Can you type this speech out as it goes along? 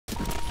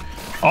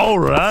All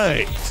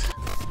right.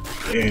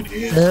 There it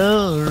is.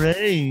 All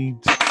right.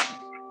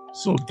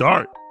 So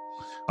dark.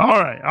 All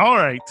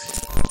right.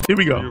 Here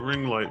we Your go.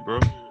 ring light, bro.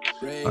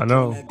 I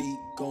know.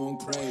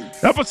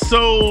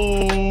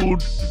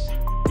 Episode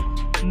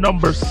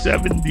number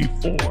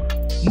 74.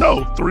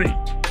 No, 3.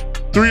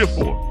 3 or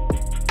 4.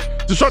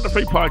 The Start the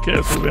Faith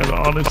podcast, where we have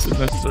honest and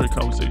necessary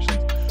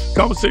conversations.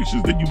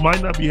 Conversations that you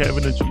might not be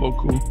having at your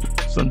local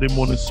Sunday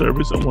morning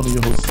service. I'm one of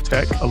your hosts,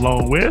 Tech,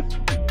 along with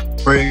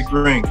Craig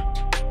Green.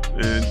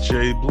 And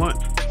Jay Blunt.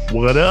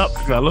 What up,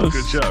 fellas?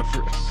 Good job,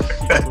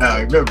 Fred.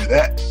 I remember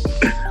that.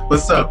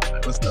 What's up?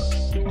 What's up?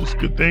 Just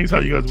good things. How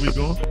you guys week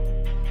going?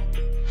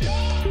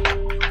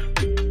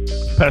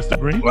 Pastor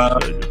Green? Well,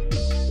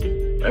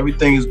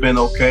 everything has been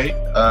okay.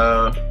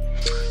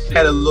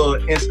 Had a little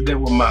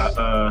incident with my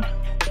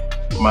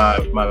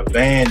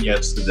van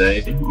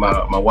yesterday.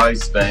 My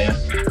wife's van.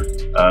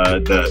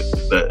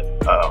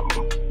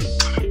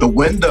 The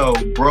window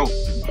broke.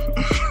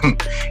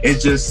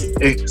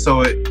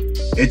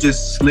 It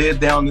just slid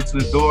down into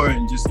the door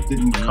and just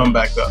didn't come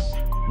back up.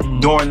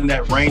 During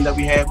that rain that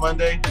we had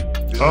Monday.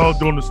 Oh,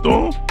 during the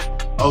storm?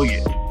 Oh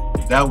yeah,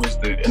 that was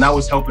and I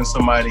was helping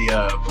somebody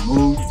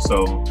move.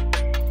 So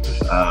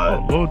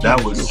Lord that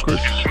Jesus, was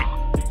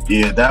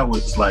that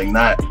was like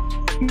not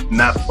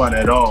fun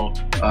at all.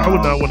 I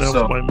would not want to help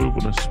somebody move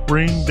on a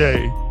spring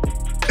day.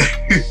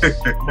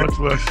 Much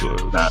less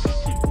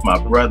my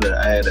brother,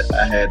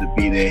 I had to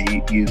be there. He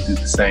would do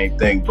the same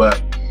thing.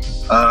 But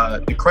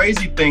the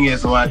crazy thing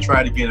is, when I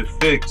tried to get it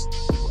fixed,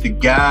 the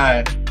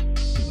guy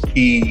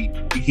he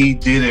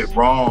did it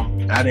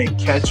wrong. I didn't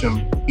catch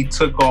him. He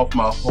took off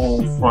my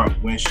whole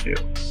front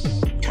windshield.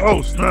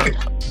 Oh snap!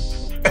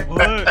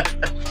 What?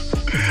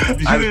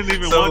 You didn't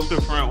even want the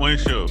front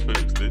windshield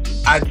fixed, did you?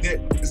 I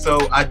did.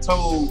 So I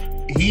told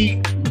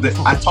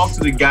I talked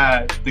to the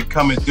guy to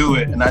come and do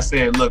it, and I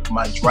said, "Look,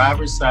 my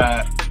driver's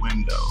side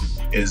window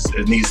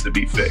it needs to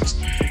be fixed."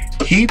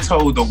 He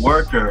told the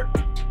worker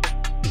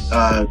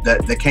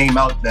that came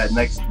out that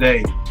next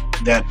day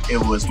that it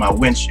was my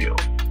windshield.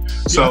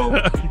 So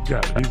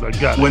got it. He's like,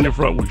 got it. When the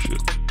front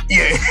windshield.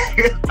 Yeah,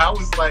 I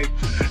was like,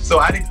 so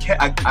I didn't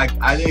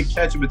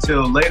catch him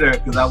until later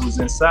because I was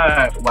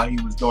inside while he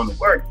was doing the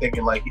work,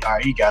 thinking like, all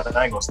right, he got it.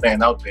 I ain't gonna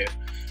stand out there.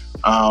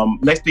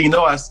 Next thing you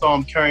know, I saw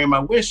him carrying my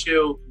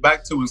windshield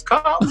back to his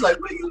car. I was like,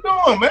 "What are you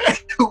doing, man?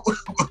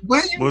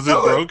 What are you Was doing?"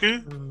 it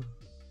broken?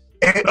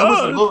 It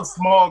was a little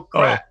small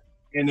crack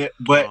in it,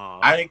 but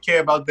I didn't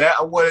care about that.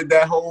 I wanted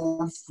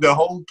the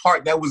whole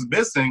part that was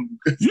missing.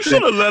 You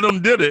should have let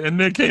him did it and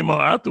then came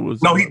out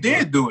afterwards. No, he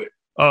did do it.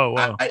 Oh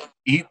wow.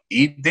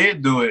 He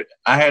did do it.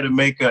 I had to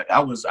make I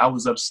was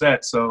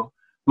upset. So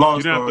long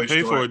You didn't story have to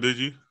pay short, for it, did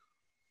you?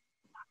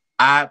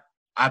 I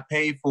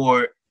paid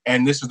for it,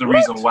 and this is the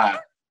reason why.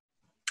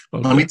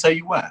 Okay. Let me tell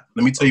you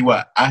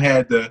why. I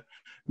had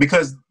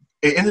because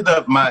it ended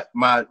up my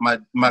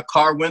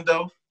car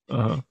window.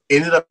 It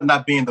ended up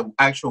not being the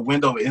actual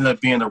window. It ended up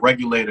being the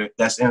regulator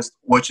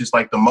which is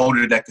like the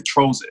motor that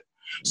controls it.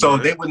 So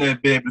they wouldn't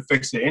have been able to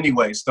fix it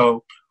anyway.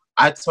 So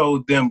I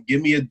told them,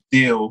 give me a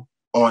deal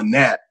on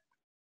that.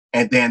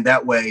 And then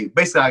that way,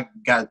 basically I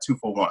got a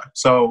 2-for-1.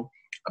 So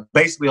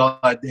basically all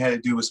I had to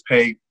do was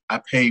pay. I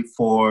paid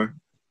for,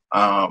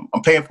 I'm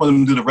paying for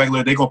them to do the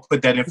regulator. They're going to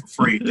put that in for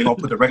free. They're going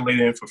to put the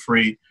regulator in for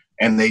free.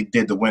 And they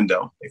did the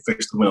window. They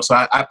fixed the window. So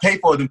I paid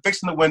for them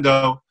fixing the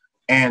window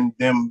and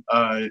them,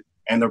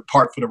 and the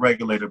part for the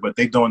regulator, but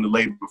they doing the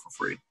labor for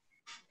free.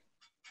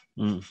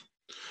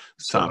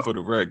 It's time for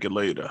the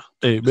regulator.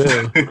 Hey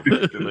man,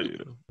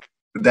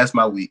 that's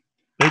my week.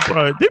 They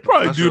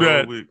probably do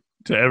that week.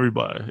 to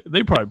everybody.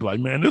 They probably be like,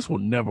 "Man, this will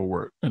never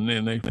work," and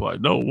then they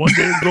like, "No, one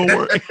day it's gonna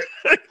work.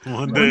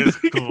 One day it's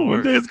gonna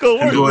work. One day it's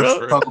gonna work."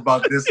 We'll talk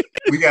about this.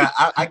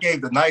 I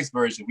gave the nice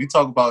version. We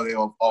talk about it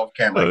off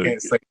camera. I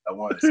can't say it. I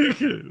want to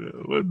say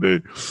it. One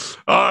day.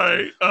 All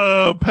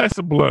right,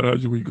 Pastor Blunt,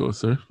 how'd your week go,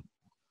 sir?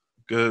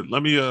 Good.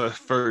 Let me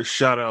first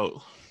shout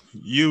out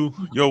you,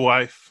 your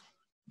wife,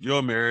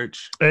 your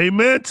marriage.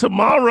 Amen.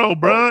 Tomorrow,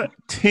 bro.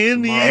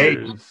 10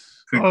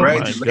 years.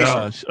 Congratulations. Oh my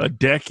gosh, a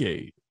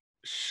decade.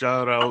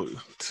 Shout out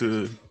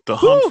to the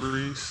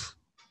Humphreys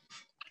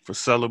for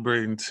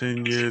celebrating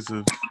 10 years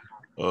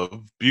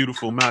of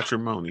beautiful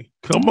matrimony.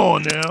 Come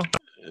on now.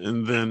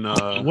 And then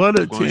what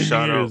a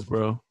 10 years,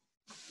 bro.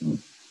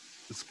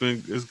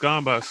 It's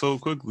gone by so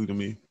quickly to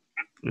me.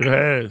 It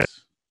has.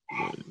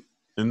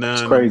 And then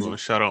I'm going to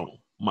shout out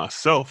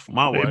myself,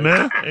 my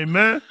wife.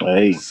 Amen.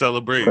 Hey,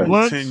 celebrating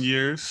 10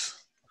 years.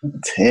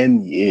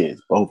 10 years,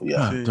 both of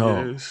y'all. 10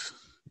 years.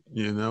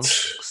 You know,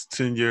 it's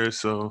 10 years.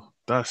 So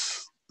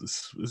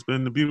it's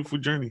been a beautiful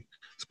journey.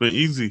 It's been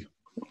easy,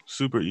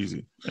 super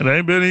easy. It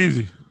ain't been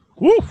easy.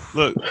 Woo!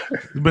 Look,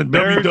 it's been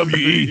WWE WWE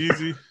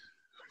easy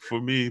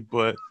for me,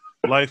 but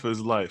life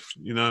is life.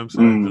 You know what I'm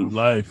saying?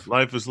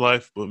 Life is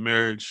life, but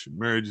marriage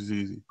is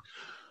easy.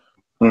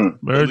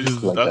 Marriage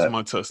is like that's that.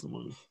 my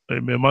testimony.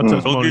 Hey man, my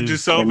testimony. Don't get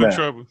yourself in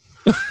trouble.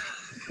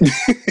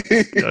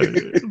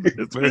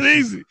 It's been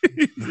easy.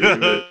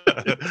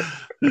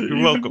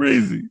 You're welcome.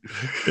 Crazy.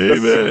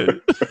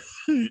 Amen.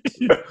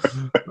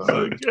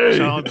 Okay.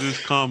 Challenges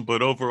come,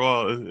 but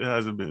overall, it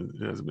hasn't been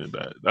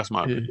bad. That's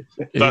my opinion.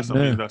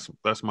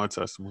 That's my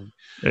testimony.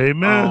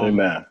 Amen.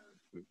 Amen.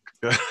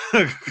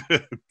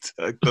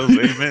 Those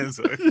amens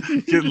are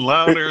getting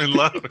louder and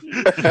louder.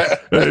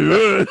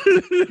 Amen.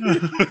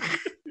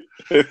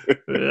 Yeah,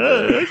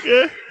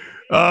 okay.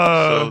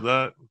 So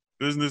that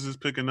business is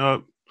picking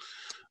up.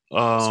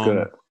 That's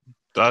good.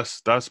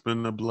 That's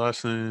been a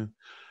blessing.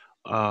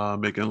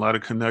 Making a lot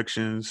of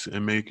connections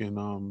and making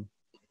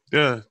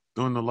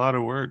doing a lot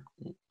of work,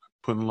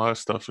 putting a lot of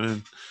stuff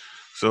in.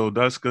 So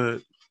that's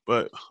good.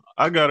 But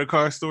I got a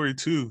car story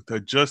too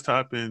that just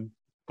happened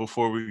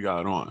before we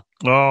got on.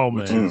 Oh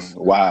man!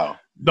 Wow!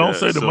 Don't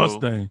say the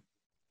Mustang.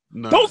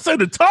 No, don't say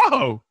the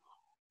Tahoe.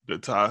 The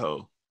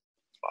Tahoe.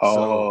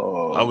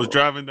 Oh! So I was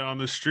driving down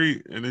the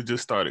street and it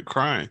just started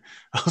crying.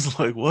 I was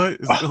like, "What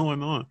is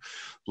going on?"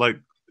 Like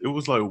it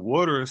was like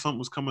water or something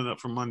was coming up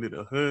from under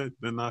the hood.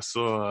 Then I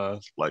saw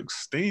like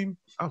steam.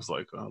 I was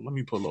like, "Let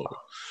me pull over."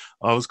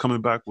 I was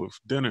coming back with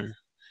dinner.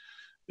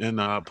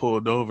 And I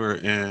pulled over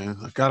and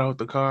I got out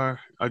the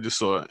car. I just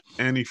saw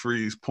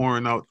antifreeze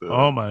pouring out the.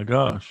 Oh my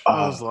gosh!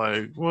 I was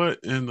like, "What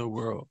in the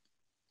world?"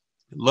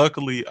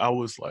 Luckily, I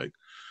was like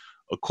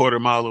a quarter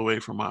mile away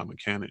from my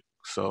mechanic,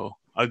 so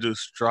I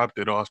just dropped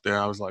it off there.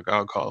 I was like,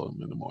 "I'll call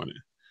him in the morning."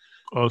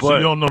 Oh, so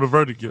you don't know the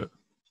verdict yet?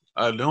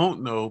 I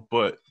don't know,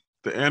 but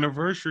the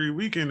anniversary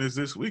weekend is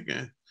this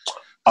weekend.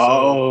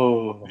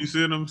 So, you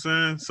see what I'm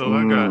saying? So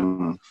I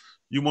got.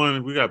 We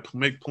got to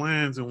make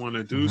plans and want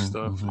to do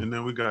stuff. And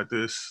then we got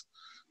this,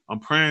 I'm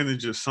praying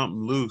it's just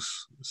something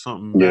loose,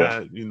 something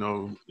bad,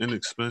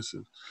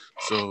 inexpensive.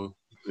 So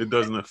it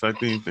doesn't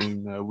affect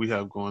anything that we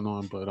have going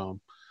on. But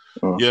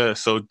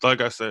so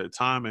like I said,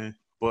 timing,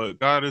 but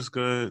God is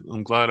good.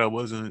 I'm glad I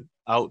wasn't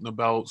out and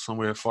about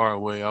somewhere far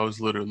away. I was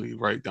literally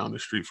right down the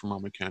street from my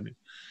mechanic.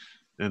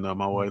 And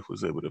my wife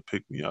was able to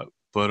pick me up.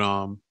 But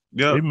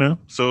Amen.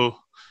 So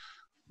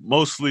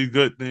mostly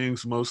good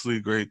things, mostly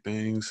great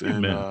things.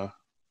 And,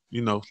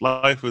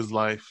 life is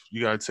life.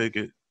 You got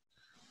to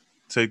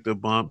take the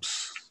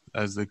bumps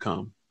as they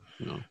come.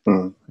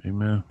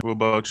 Amen. What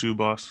about you,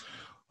 boss?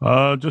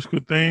 Just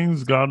good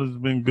things. God has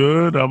been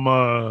good. I'm,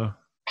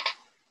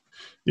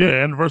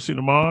 anniversary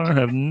tomorrow. I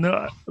have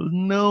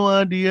no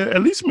idea.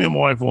 At least me and my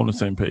wife are on the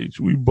same page.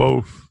 We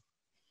both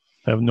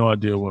have no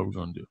idea what we're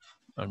going to do.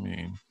 I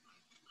mean,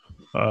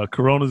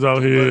 Corona's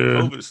out here.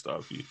 COVID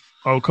stop you.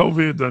 Oh,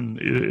 COVID done.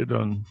 It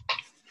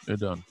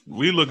done.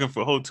 We looking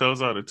for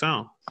hotels out of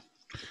town.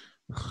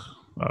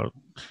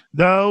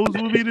 Those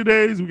will be the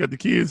days. We got the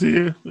kids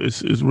here.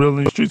 It's real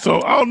in the street.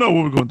 So I don't know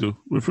what we're gonna do.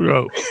 We'll figure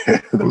out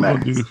what we're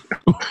gonna do.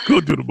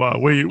 Go to the bar.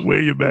 Wear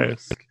your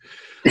mask.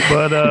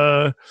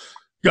 But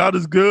God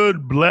is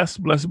good.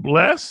 Blessed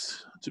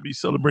to be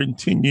celebrating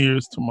 10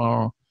 years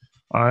tomorrow.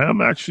 I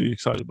am actually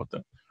excited about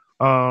that.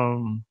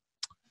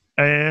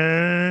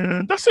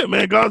 And that's it,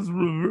 man. God has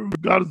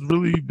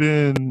really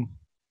been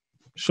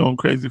showing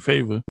crazy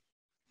favor,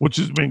 which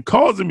has been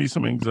causing me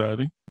some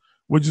anxiety,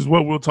 which is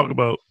what we'll talk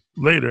about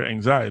later.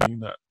 Anxiety,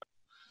 not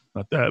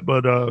that,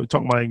 but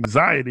talking about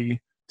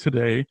anxiety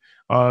today.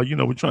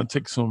 We're trying to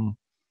take some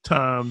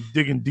time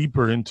digging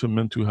deeper into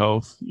mental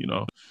health.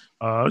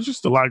 It's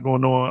just a lot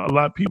going on. A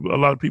lot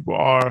of people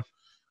are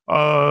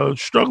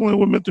struggling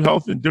with mental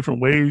health in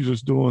different ways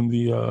just during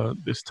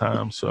this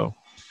time. So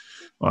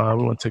we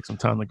want to take some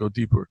time to go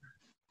deeper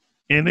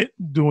in it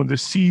during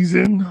this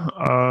season.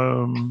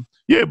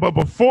 But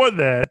before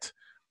that,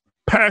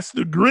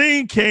 Pastor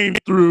Green came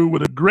through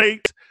with a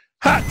great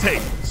hot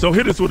take. So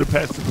hit us with it,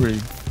 Pastor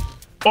Green.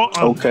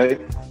 Okay.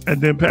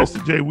 And then Pastor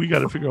Jay, we got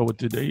to figure out what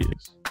today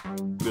is.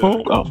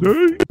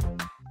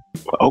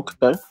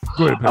 Okay.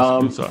 Go ahead,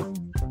 Pastor. Sorry.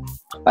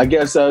 I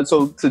guess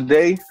so.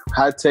 Today,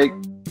 hot take.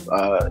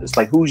 It's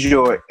like, who's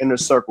your inner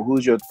circle?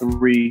 Who's the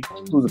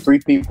three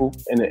people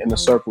in the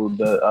circle?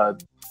 The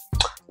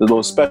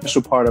little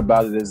special part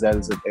about it is that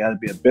it got to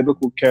be a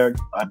biblical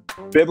character, a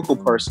biblical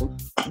person,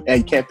 and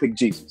you can't pick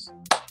Jesus.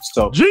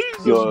 So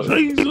Jesus.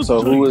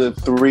 Who are the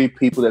three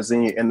people that's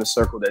in your inner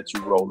circle that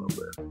you roll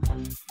with?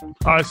 All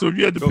right, so if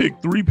you had to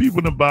pick three people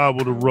in the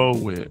Bible to roll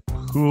with,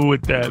 who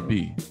would that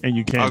be? And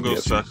you can't. I'll go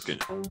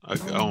second. I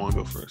don't want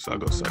to go first. I'll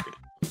go second.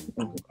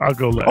 I'll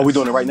go last. Are we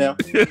doing it right now?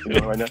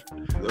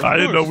 I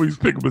didn't know we was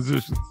picking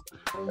positions.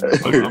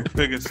 I'm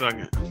picking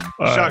second.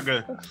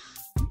 Shotgun.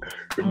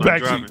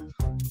 Backseat.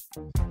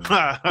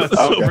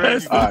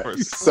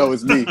 So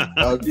it's me.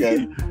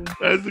 Okay.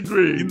 That's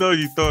agreed.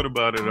 You thought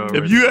about it already.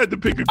 If you had to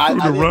pick a crew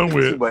to run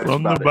with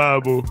from the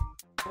Bible,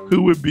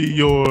 who would be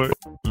your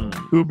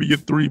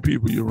three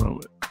people you run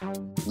with?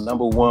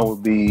 Number one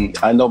would be,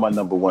 I know my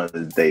number one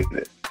is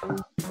David. I'm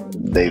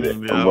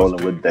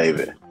rolling with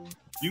David.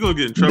 You're going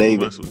to get in trouble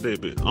messing with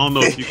David. I don't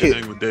know if you can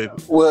hang with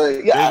David. Well,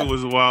 yeah. David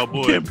was a wild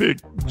boy. You can't pick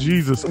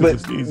Jesus because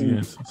it's the easy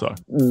answer. Sorry.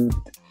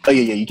 Oh,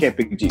 yeah, you can't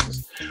pick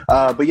Jesus.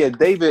 But yeah,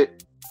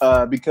 David,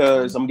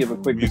 because I'm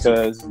giving quick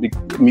because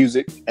the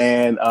music.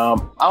 And I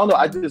don't know,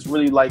 I just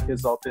really like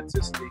his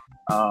authenticity.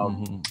 I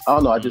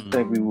don't know, I just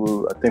think we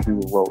will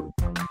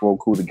roll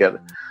cool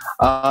together.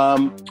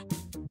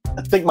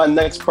 I think my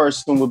next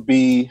person would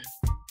be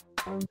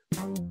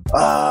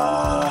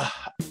Paul.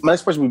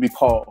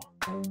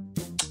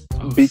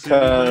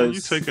 Because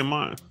you taking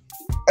mine.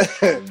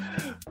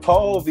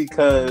 Paul,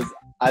 because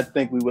I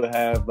think we would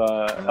have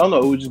I don't know,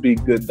 it would just be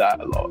good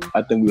dialogue.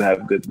 I think we would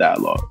have good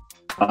dialogue.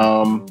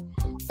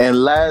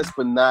 And last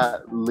but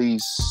not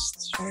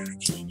least,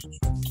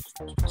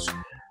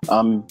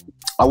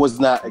 I was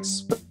not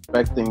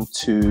expecting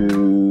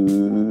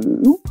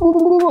to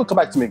come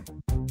back to me.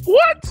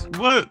 What?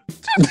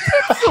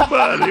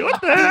 Somebody,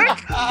 what the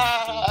heck?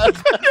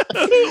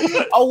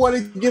 I want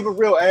to give a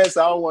real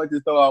answer. I don't want to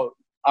throw out.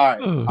 All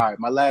right.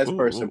 My last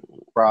person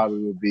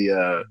probably would be.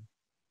 I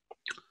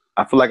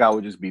feel like I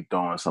would just be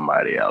throwing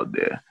somebody out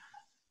there.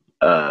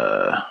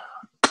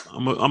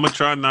 I'm gonna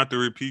try not to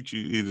repeat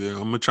you either.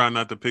 I'm gonna try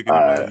not to pick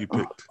anybody you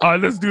picked. All right,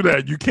 let's do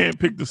that. You can't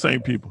pick the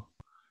same people.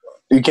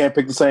 You can't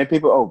pick the same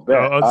people? Oh,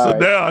 bad.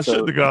 I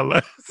shouldn't have got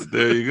last.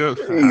 There you go.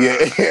 Yeah.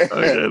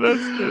 Okay,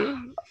 that's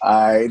good.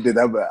 All right, then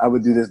I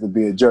would do this to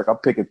be a jerk. I'm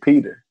picking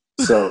Peter.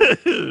 So,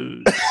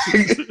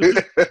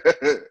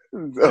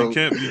 It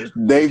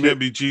can't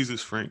be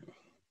Jesus, Frank.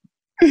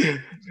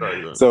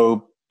 Sorry,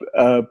 so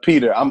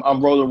Peter,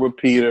 I'm rolling with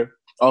Peter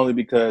only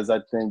because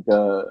I think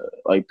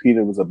like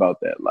Peter was about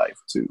that life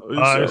too. All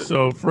right,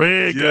 so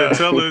Fred,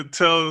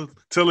 tell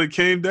it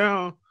came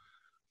down.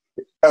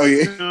 Oh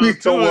yeah,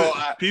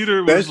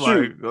 Peter was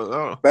like,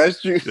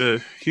 that's true. Yeah,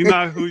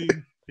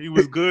 he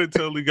was good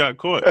till he got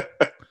caught.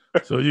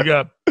 So you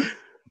got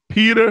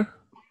Peter,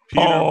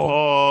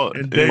 Paul,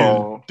 and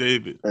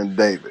David.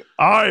 All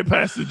right,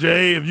 Pastor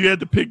J, if you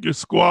had to pick your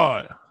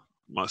squad.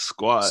 My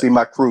squad. See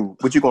my crew.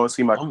 What you going to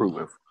see my crew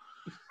with?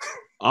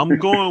 I'm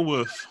going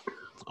with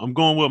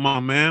my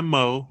man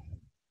Mo.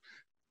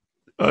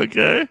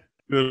 Okay.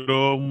 Good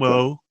old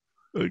Mo.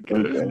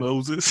 Okay.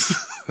 Moses.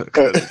 I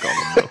call him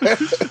Mo.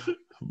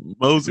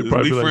 Moses.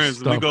 We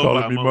friends. We go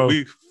by Mo.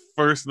 We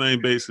first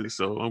name basis,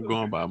 so I'm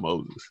going by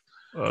Moses.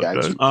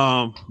 Okay.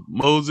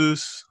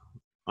 Moses.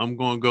 I'm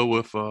going to go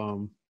with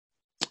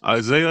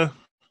Isaiah.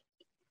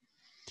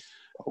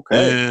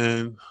 Okay.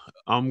 And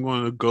I'm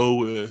going to go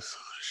with.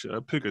 Should I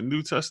pick a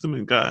New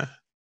Testament guy?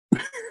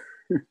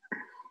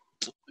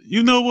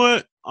 You know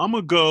what? I'm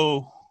going to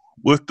go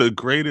with the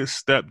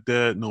greatest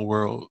stepdad in the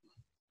world.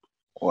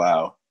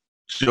 Wow.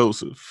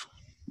 Joseph.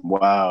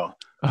 Wow.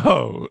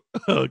 Oh,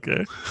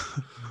 okay.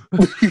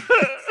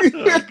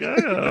 Okay,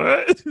 all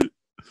right.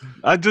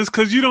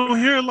 Because you don't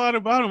hear a lot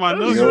about him. I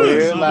know you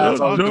hear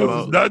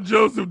Joseph, not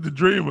Joseph the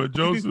Dreamer.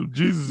 Joseph,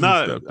 Jesus.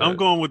 I'm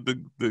going with the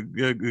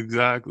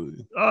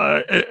exactly.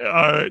 All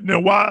right. Now,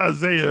 why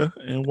Isaiah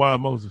and why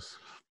Moses?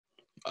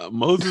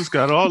 Moses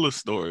got all the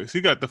stories. He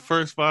got the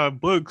first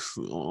 5 books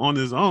on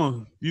his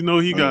own. You know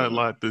he got a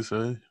lot to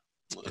say.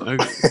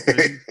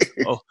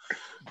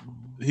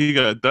 He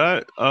got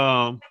that.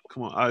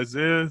 Come on,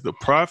 Isaiah, the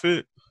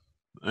prophet.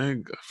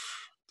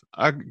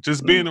 I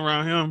just being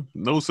around him,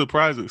 no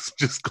surprises.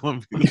 Just gonna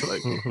be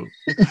like,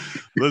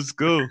 let's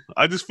go.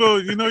 I just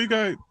feel, you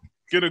gotta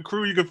get a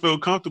crew you can feel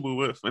comfortable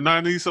with, and I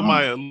need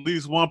somebody, at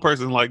least one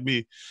person like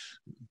me,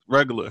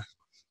 regular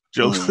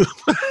Joseph.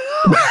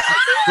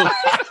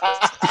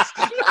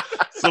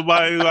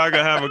 Somebody who I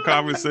can have a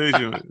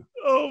conversation with.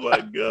 Oh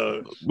my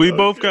God. We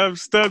both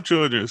have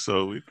stepchildren,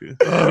 so we can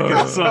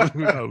get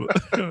something.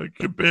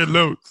 Compare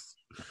notes.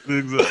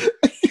 Exactly.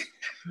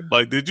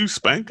 Like, did you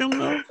spank him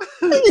though?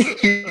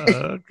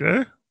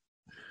 Okay.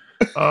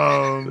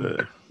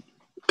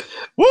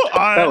 Well,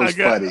 I was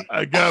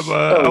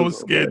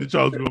scared that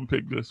y'all was gonna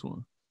pick this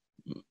one.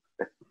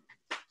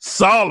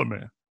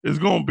 Solomon is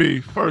gonna be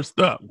first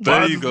up.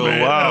 There you go.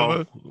 Wow.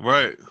 Ever.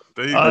 Right.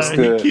 There you go.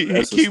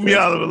 He keep me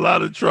out of a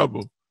lot of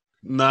trouble.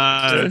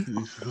 Nah. Okay.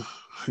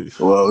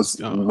 Well,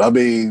 I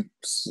mean,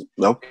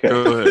 okay.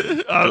 Go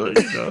ahead.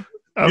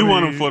 You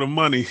want him for the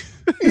money.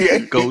 Yeah.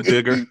 Gold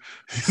digger.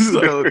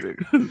 Gold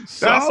digger.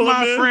 That's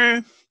my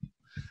friend.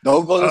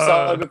 Don't go to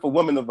Solomon for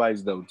women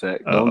advice, though,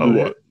 Tech. Don't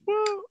do that.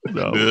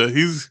 No. Yeah,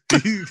 he's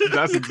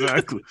that's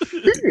exactly.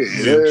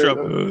 Yeah. In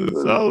trouble.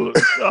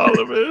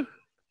 Solomon.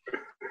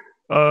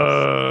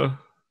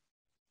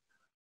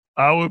 I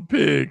would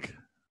pick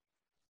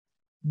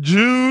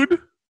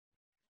Jude,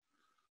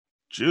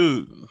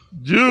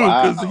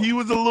 because he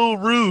was a little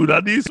rude. I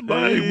need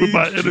somebody with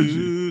my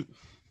energy.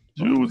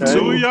 Jude was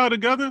two of y'all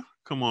together?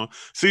 Come on.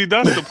 See,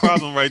 that's the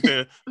problem right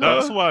there.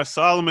 That's why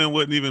Solomon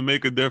wouldn't even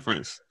make a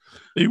difference.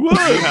 He would,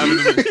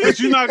 but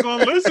you're not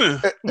gonna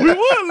listen. We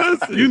would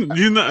listen.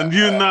 You're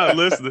not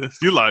listening.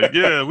 You're like,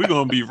 yeah, we're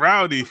gonna be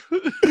rowdy.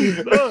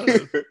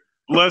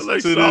 Less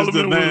like to Solomon this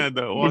demand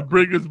that would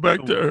bring us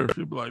back to earth.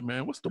 He'd be like,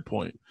 man, what's the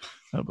point?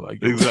 I'd be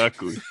like,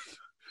 exactly.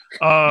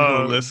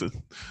 Listen.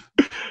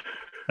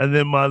 And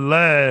then my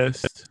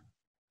last,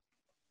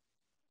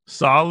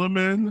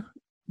 Solomon,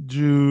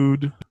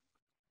 Jude,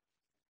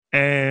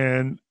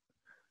 and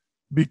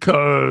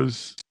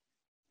because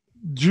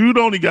Jude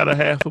only got a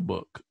half a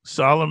book.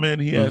 Solomon,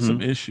 he had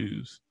some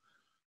issues.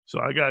 So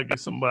I gotta get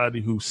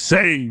somebody who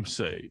save.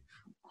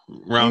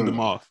 Round them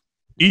off.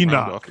 Enoch.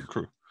 Round off the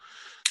crew.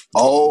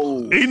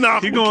 Oh,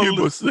 Enoch will keep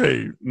us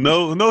safe.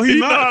 No, he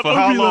not. For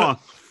how long?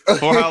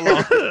 For how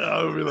long?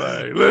 I'll be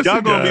like,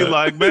 y'all gonna be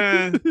like,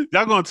 man,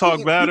 y'all gonna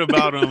talk bad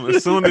about him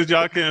as soon as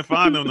y'all can't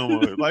find him no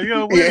more. Like,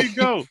 yo, where'd he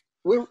go?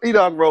 Where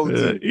Enoch rolled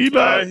to?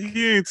 Enoch,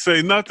 he ain't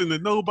say nothing to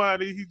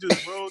nobody. He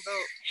just rolled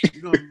up.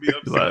 You gonna be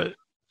upset. Like,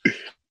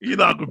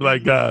 Enoch would be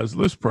like, guys,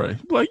 let's pray.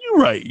 Like, you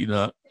right,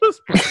 Enoch. Let's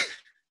pray.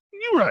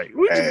 You right.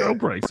 We can go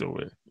pray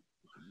somewhere.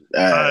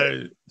 All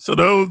right. So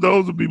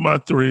those would be my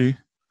three.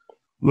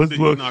 Let's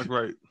look. Enoch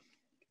right.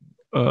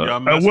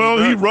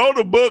 He wrote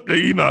a book that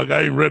Enoch.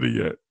 I ain't read it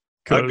yet.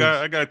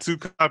 I got 2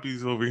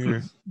 copies over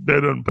here. They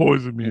done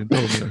poisoned me and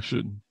told me I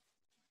shouldn't.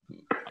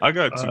 I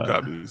got 2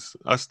 copies.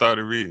 I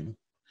started reading.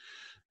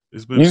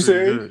 It's been pretty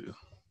good.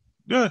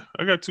 Yeah,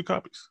 I got 2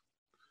 copies.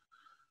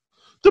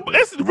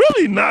 It's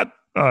really not.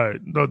 All right,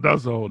 no,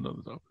 that's a whole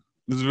nother topic.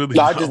 It's really.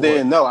 No, I just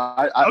didn't know.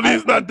 I mean,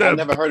 it's not that. I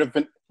never heard of.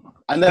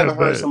 I never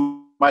heard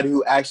somebody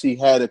who actually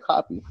had a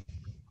copy.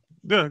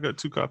 Yeah, I got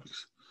 2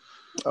 copies.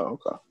 Oh,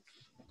 okay.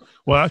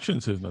 Well, I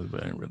shouldn't say it's not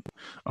bad. I ain't read it.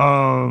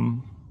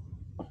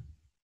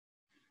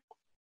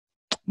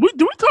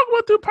 Do we talk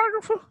about the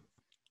Apocrypha?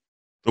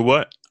 The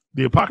what?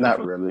 The Apocrypha?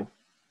 Not really.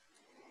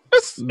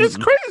 It's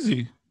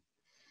crazy.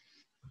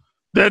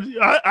 That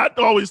I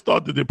always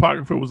thought that the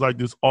Apocrypha was like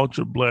this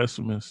ultra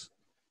blasphemous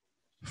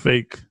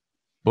fake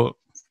book.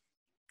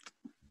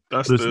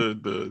 That's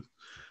the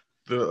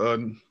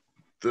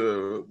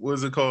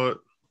what's it called?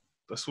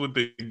 That's what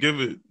they give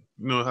it.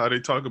 You know how they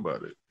talk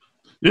about it.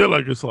 Yeah,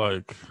 like it's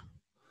like,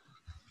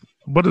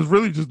 but it's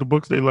really just the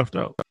books they left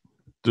out.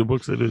 The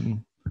books they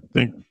didn't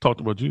think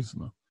talked about Jesus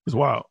enough. It's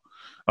wild.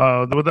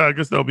 But I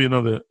guess that'll be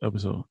another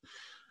episode.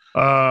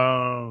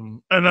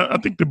 And I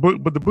think the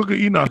book of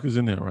Enoch is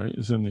in there, right?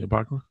 It's in the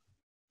Apocrypha.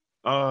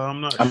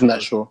 I'm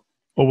not sure.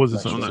 Or was it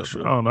something? I'm not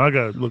sure. I don't know. I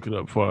gotta look it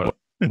up before I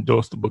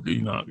endorse the book of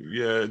Enoch.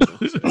 Yeah,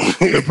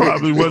 it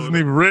probably wasn't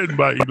even written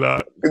by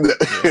Enoch.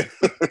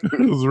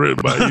 It was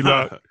written by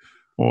Enoch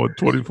on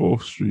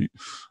 24th Street.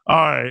 All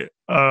right.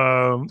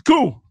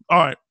 Cool.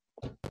 All right.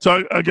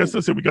 So I guess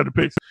that's it. We got the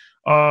picks.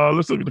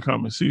 Let's look at the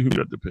comments. See who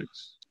got the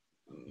picks.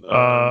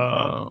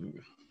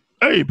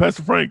 Hey,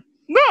 Pastor Frank.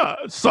 Nah,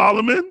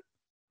 Solomon.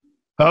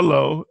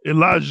 Hello,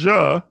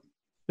 Elijah,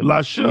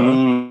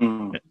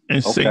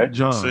 and St.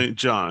 John. St.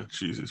 John,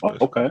 Jesus.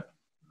 Okay.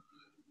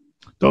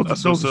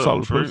 Those are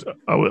solid picks.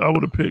 I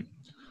would have picked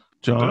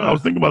John. I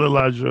was thinking about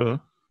Elijah.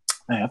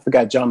 Man, I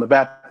forgot John the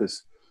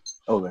Baptist.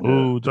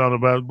 Oh, John the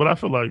Baptist. But I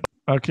feel like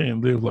I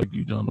can't live like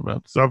you, John the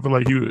Baptist. I feel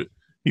like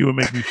he would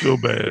make me feel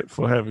bad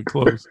for having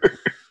clothes.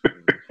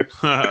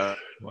 Like,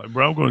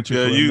 bro, I'm going to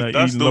Chick-fil-A.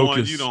 That's the locusts.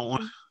 one you don't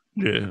want.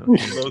 Yeah.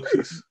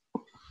 Locust.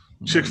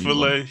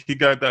 Chick-fil-A, he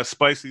got that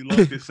spicy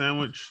locust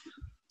sandwich.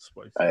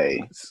 Spicy.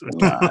 Hey,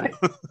 nah.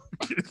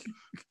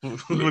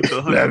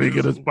 Let me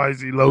get a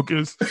spicy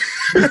locust.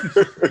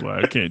 Well,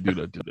 I can't do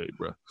that today,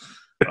 bro.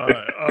 All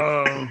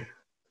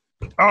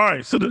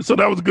right. So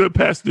that was good.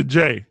 Pastor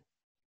J.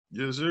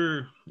 Yes,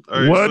 sir.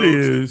 All right, what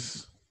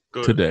is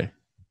today?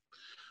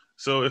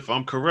 So if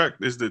I'm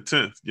correct, it's the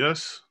 10th,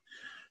 yes?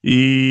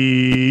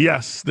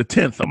 Yes, the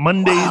 10th.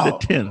 Monday the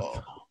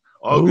 10th.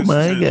 August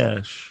my 10th.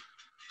 Gosh.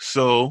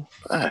 So,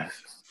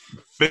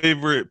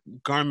 favorite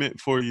garment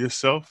for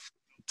yourself,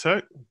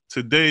 Tech?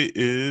 Today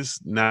is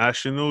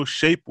National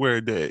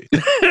Shapewear Day.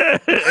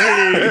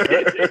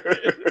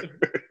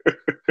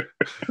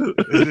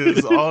 It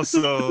is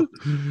also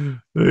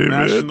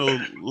National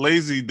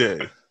Lazy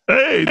Day.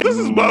 Hey, this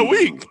is my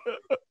week.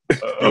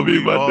 I'll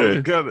be my day.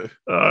 Together.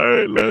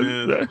 All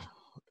right,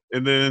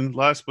 and then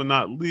last but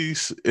not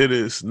least, it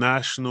is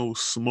National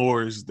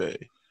S'mores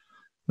Day.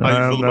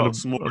 How you feel about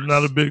s'mores? I'm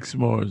not a big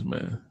s'mores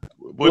man.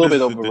 What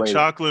is it, the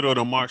chocolate or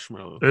the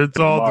marshmallow? It's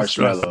all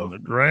disgusting. The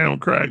graham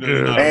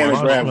cracker. And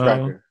graham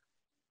cracker.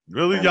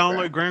 Really? Y'all don't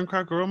like graham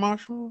cracker or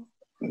marshmallow?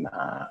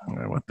 Nah.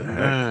 Man, what the heck?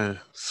 Man,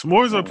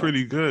 s'mores are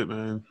pretty good,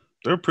 man.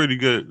 They're pretty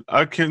good.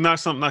 Not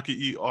something I can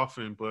eat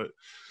often, but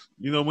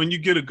you know, when you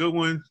get a good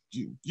one,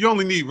 you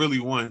only need really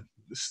one.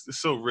 It's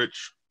so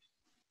rich.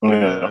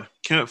 Yeah.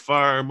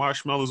 Campfire,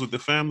 marshmallows with the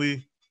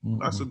family.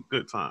 That's a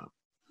good time.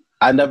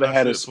 I never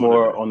had a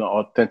s'more on an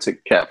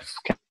authentic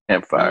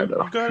campfire,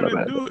 though. You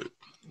gotta do it.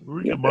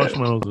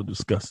 Marshmallows are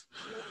disgusting.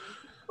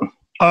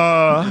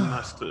 All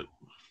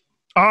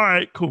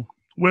right, cool.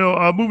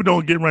 Well, moving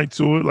on, getting right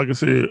to it. Like I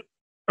said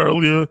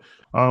earlier,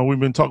 we've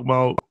been talking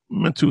about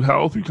mental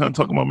health. We kind of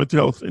talking about mental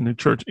health in the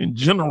church in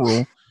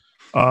general.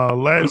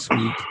 Last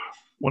week,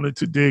 wanted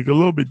to dig a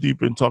little bit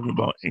deeper in talking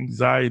about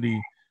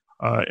anxiety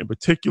in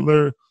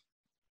particular,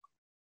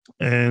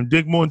 and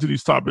dig more into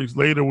these topics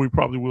later. We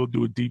probably will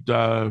do a deep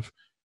dive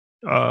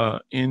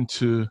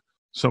into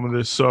some of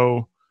this.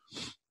 So,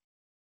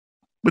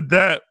 with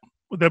that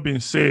being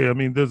said, I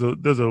mean, there's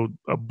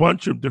a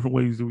bunch of different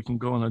ways that we can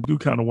go, and I do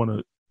kind of want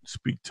to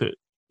speak to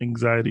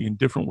anxiety in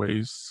different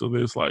ways. So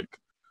there's like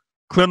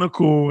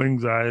clinical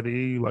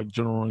anxiety, like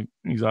general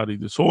anxiety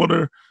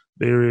disorder.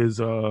 There is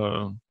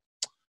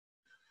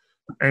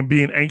and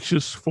being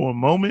anxious for a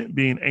moment,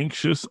 being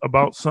anxious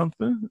about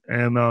something,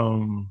 and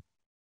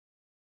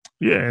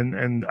Yeah,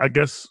 and I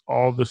guess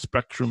all the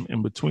spectrum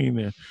in between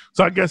there.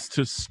 So I guess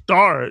to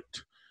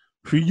start,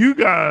 for you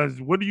guys,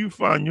 what do you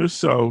find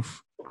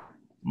yourself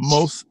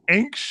most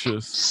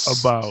anxious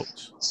about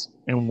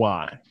and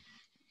why?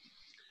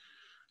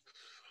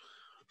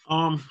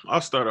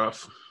 I'll start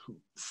off.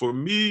 For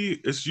me,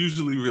 it's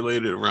usually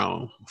related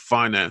around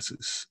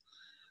finances.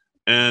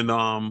 And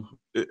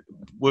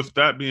with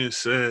that being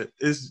said,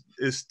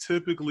 it's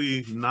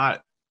typically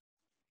not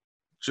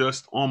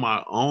just on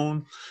my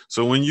own.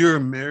 So when you're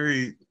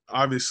married,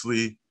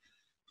 obviously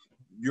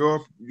your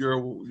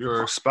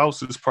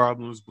spouse's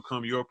problems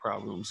become your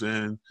problems,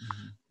 and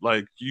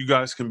like you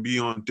guys can be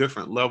on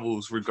different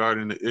levels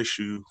regarding the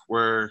issue,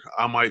 where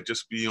I might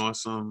just be on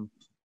some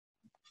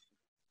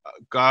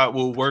God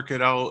will work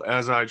it out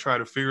as I try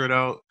to figure it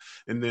out,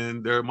 and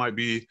then there might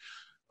be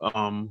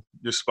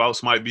your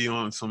spouse might be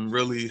on some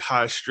really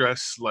high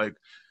stress, like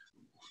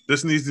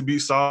this needs to be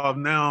solved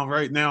now,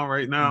 right now.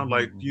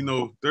 Like, you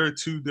know, there are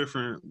two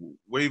different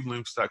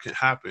wavelengths that can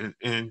happen.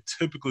 And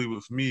typically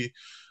with me,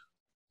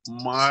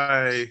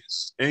 my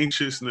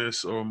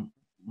anxiousness or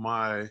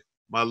my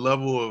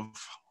level of,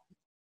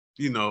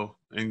 you know,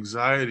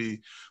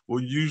 anxiety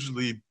will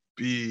usually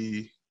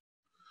be,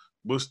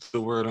 what's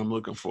the word I'm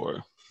looking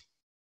for?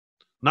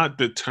 Not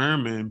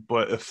determined,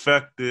 but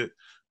affected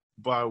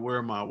by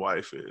where my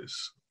wife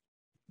is.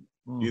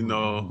 You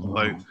know,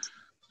 like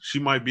she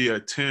might be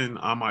at 10,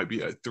 I might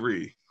be at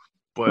 3.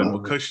 But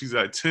because she's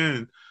at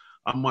 10,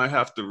 I might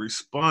have to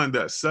respond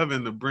at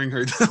 7 to bring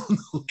her down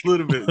a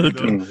little bit, you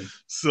know.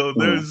 So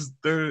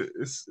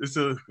it's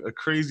a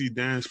crazy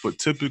dance, but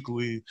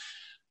typically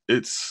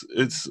it's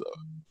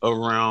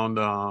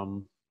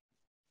around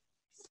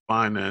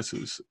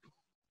finances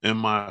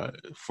in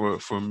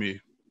for me.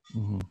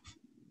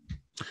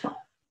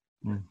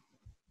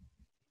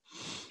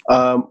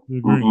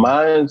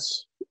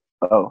 Mine's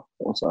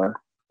I'm sorry.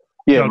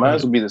 Yeah, mine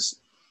would be the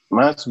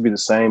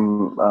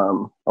same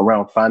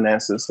around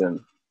finances and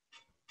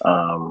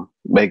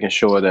making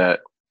sure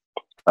that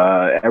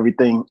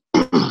everything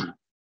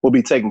will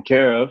be taken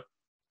care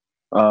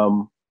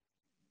of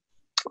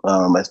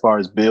as far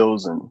as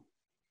bills and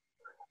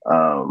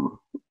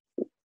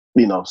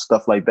you know,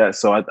 stuff like that.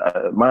 So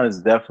mine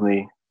is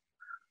definitely.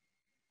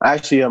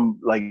 Actually, I'm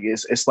like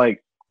it's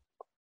like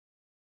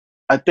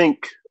I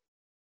think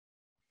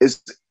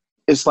it's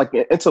like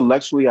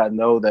intellectually I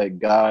know that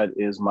God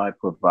is my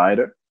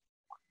provider.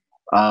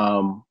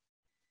 And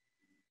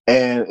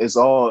it's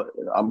all,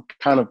 I'm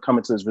kind of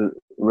coming to this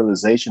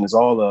realization, it's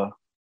all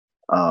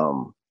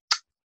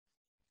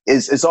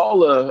it's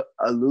all a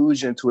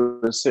illusion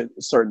to a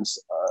certain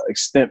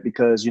extent,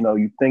 because, you know,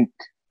 you think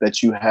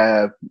that you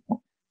have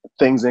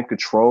things in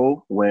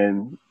control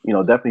when, you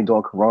know, definitely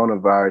during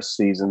coronavirus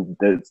season,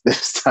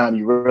 this time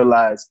you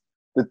realize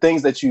the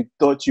things that you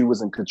thought you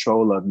was in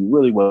control of, you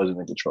really wasn't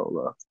in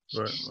control of.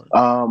 Right.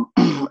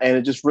 And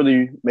it just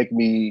really made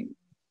me,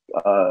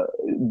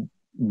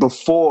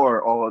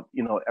 before all,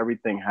 you know,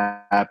 everything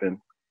happened,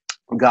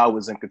 God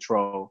was in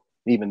control.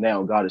 Even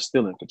now, God is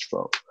still in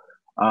control.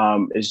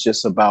 It's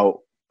just about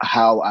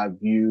how I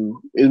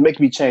view, it makes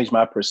me change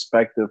my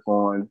perspective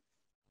on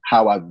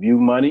how I view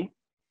money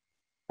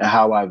and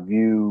how I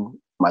view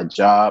my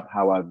job,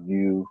 how I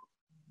view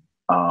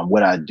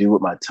what I do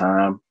with my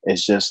time.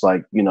 It's just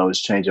like, you know,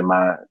 it's changing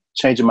my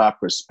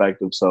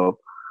perspective. So,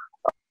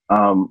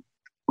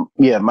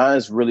 yeah, mine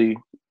is really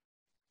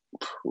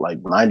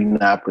like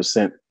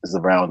 99% is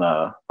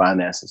around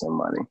finances and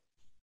money.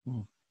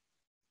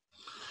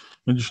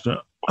 Interesting.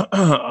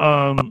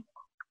 I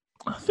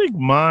think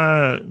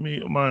my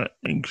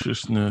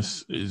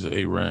anxiousness is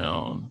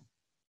around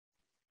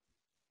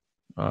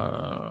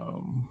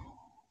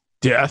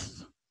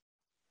death.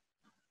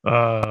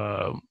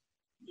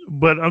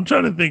 But I'm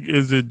trying to think,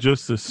 is it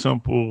just as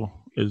simple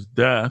as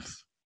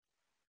death?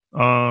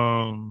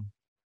 I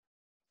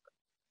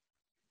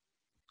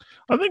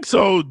think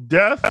so.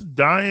 Death,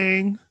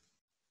 dying,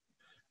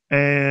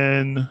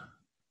 and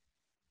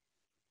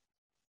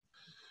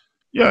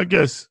yeah, I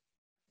guess,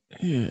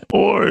 yeah,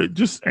 or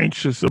just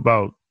anxious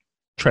about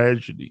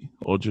tragedy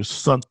or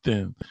just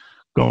something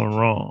going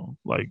wrong.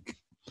 Like,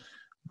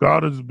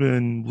 God has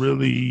been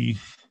really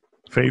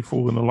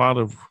faithful, and a lot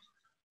of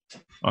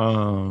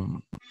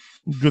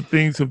good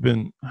things have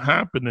been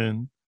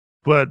happening,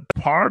 but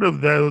part of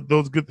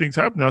those good things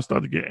happening, I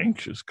started to get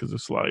anxious because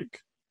it's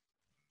like,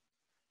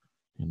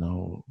 you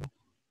know,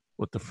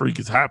 what the freak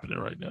is happening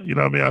right now? You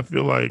know what I mean? I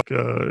feel like,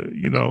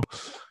 you know,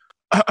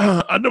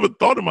 I never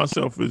thought of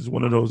myself as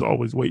one of those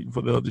always waiting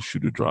for the other shoe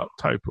to drop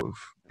type of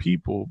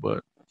people,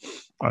 but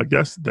I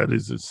guess that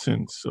is a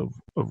sense of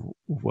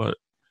what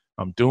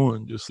I'm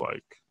doing. Just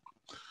like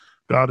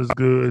God is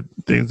good,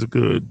 things are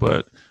good,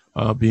 but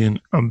I'm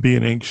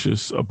being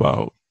anxious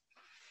about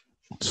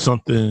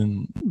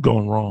something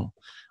going wrong.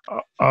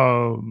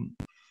 I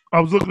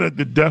was looking at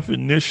the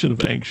definition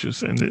of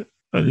anxious, and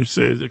it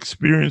says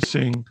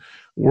experiencing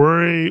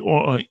worry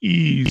or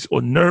unease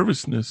or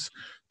nervousness,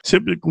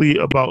 typically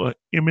about an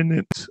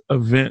imminent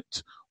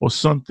event or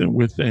something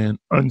with an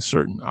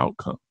uncertain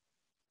outcome.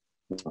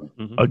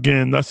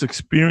 Again, that's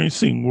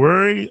experiencing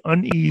worry,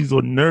 unease,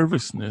 or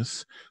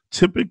nervousness,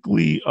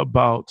 typically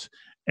about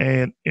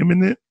an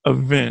imminent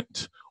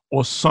event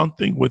or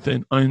something with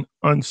an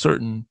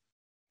uncertain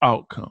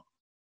outcome.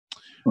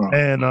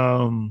 And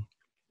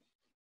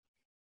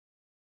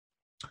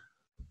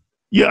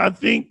I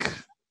think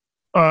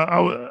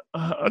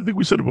I think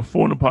we said it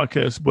before in the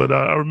podcast, but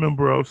I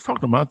remember I was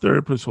talking to my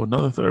therapist or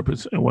another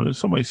therapist, and when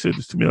somebody said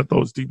this to me, I thought it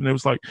was deep, and it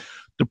was like,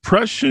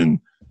 depression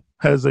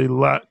has a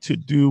lot to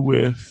do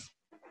with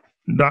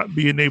not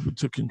being able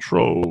to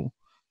control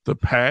the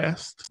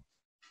past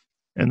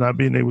and not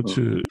being able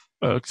to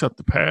accept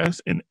the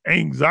past. And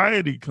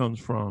anxiety comes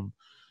from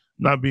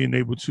not being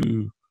able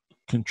to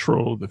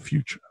control the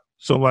future.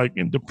 So like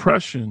in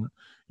depression,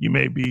 you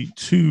may be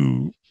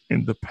too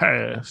in the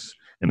past,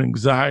 and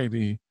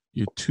anxiety,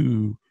 you're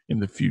too in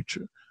the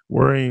future,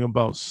 worrying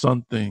about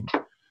something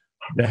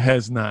that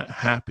has not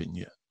happened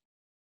yet.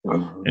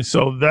 And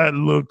so that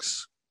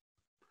looks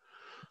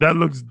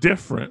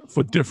different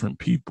for different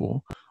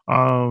people.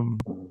 I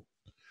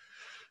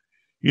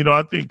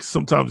think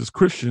sometimes as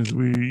Christians,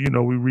 we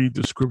read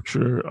the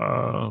scripture,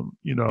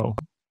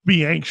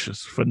 be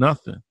anxious for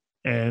nothing.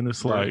 And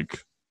it's like,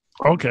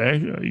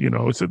 okay,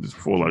 I said this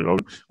before, like,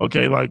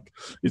 okay, like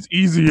it's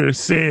easier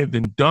said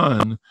than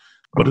done,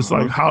 but it's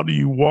like, how do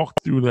you walk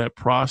through that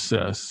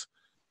process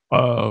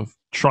of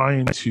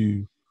trying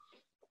to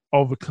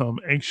overcome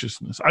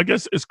anxiousness? I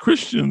guess as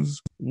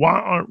Christians, why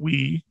aren't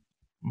we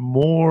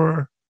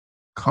more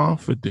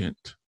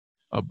confident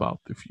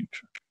about the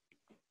future,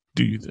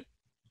 do you think?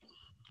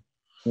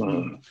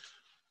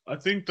 I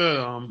think that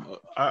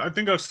I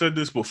think I've said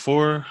this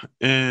before,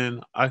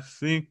 and I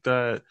think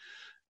that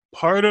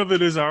part of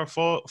it is our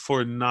fault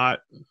for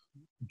not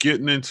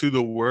getting into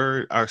the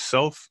word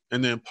ourselves,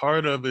 and then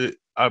part of it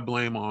I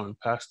blame on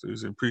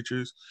pastors and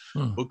preachers,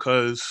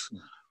 because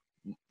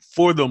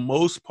for the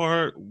most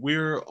part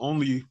we're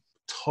only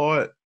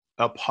taught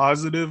a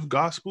positive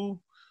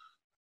gospel.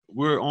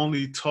 We're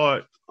only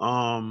taught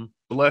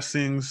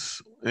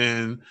blessings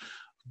and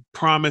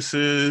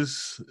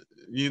promises,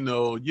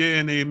 yeah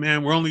and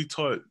amen. We're only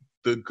taught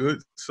the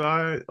good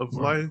side of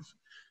life,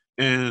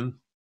 and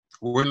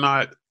we're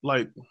not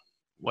like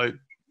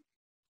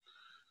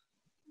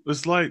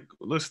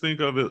let's think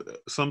of it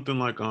something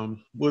like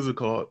what's it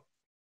called?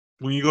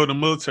 When you go to the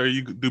military,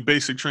 you do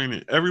basic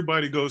training.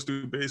 Everybody goes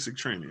through basic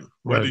training,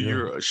 whether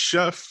you're a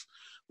chef,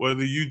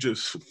 whether you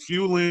just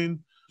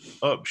fueling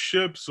up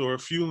ships or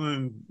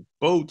fueling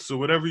boats or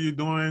whatever you're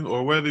doing,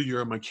 or whether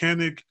you're a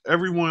mechanic.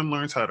 Everyone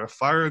learns how to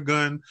fire a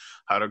gun,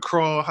 how to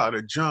crawl, how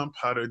to jump,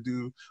 how to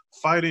do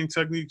fighting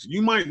techniques.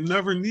 You might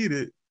never need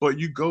it, but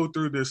you go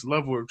through this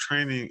level of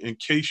training in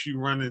case you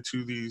run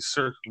into these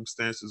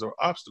circumstances or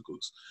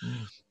obstacles.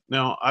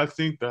 Now, I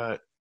think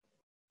that,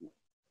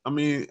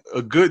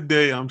 a good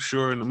day, I'm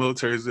sure, in the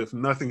military is if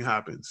nothing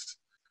happens.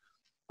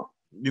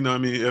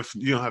 If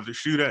you don't have to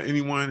shoot at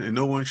anyone and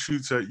no one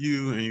shoots at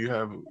you, and you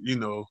have,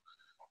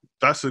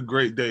 that's a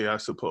great day, I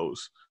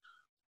suppose.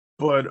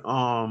 But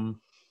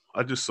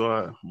I just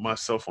saw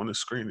myself on the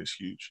screen. It's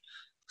huge.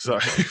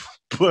 Sorry.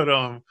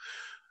 But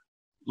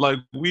like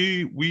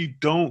we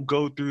don't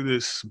go through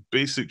this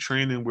basic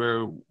training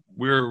where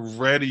we're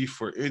ready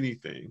for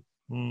anything.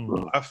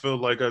 I feel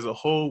like as a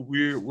whole,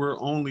 we're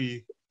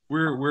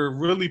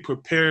really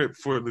prepared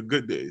for the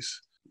good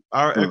days.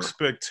 Our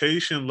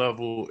expectation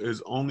level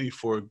is only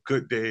for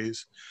good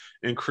days,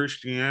 and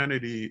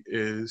Christianity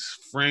is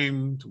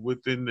framed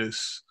within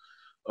this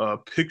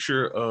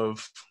picture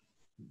of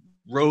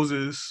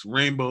roses,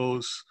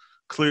 rainbows,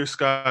 clear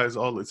skies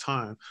all the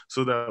time,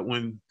 so that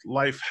when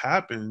life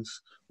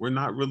happens, we're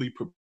not really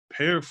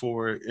prepared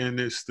for it, and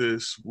it's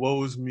this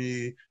woe is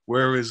me,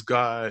 where is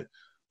God?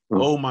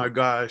 Oh my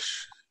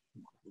gosh,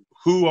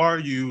 who are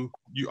you?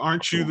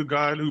 Aren't you the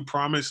God who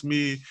promised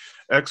me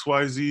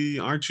XYZ?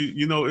 Aren't you?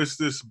 It's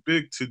this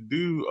big to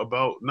do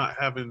about not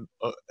having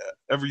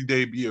every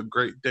day be a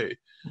great day,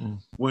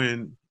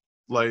 when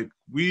like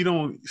we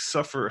don't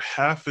suffer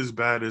half as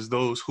bad as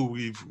those who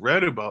we've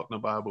read about in the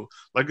Bible.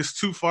 Like it's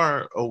too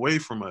far away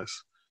from us.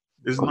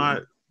 It's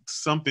not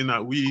something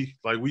that we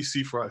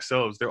see for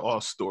ourselves. They're all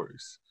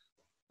stories.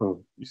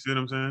 You see what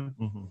I'm saying?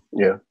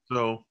 Yeah.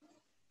 So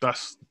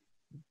that's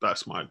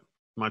my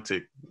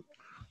take.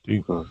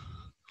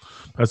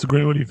 Pastor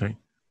Green, what do you think?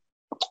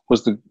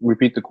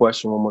 Repeat the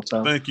question one more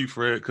time. Thank you,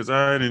 Fred, because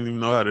I didn't even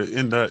know how to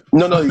end that.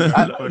 No.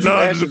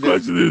 The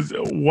question is,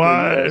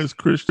 why as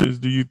Christians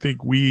do you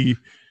think we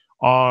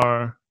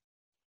are,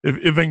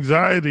 if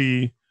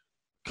anxiety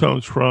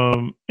comes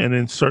from an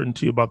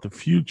uncertainty about the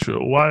future,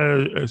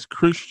 why as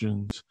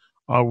Christians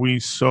are we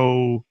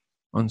so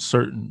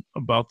uncertain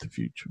about the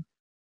future?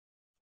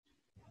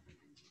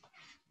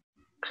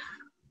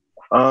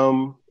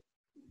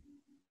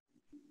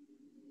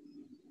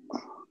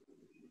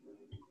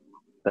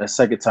 The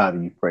second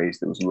time you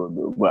phrased it was a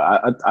little bit, but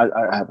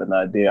I have an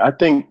idea. I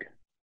think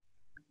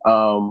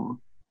a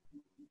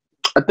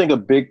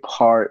big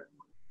part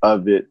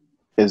of it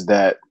is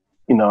that,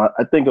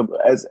 I think of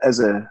as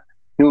a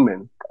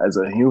human,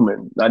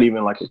 not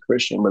even like a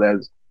Christian, but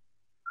as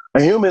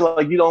a human,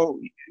 like you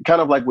don't,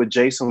 kind of like what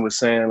Jason was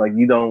saying, like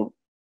you don't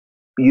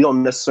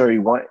necessarily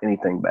want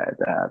anything bad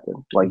to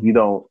happen. Like you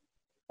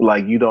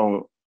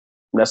don't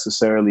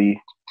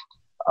necessarily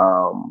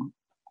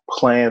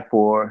plan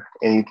for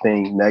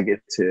anything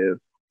negative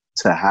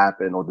to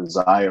happen or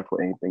desire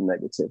for anything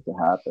negative to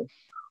happen.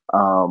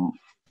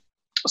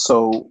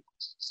 So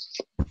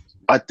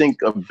I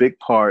think a big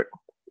part,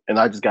 and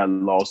I just got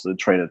lost in the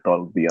train of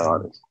thought, to be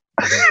honest.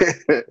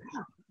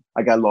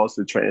 I got lost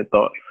in the train of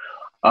thought.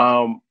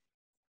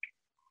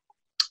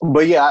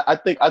 But yeah, I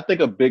think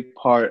a big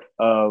part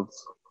of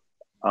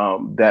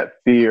that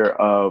fear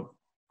of,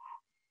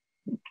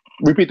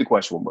 repeat the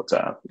question one more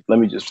time. Let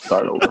me just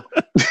start over.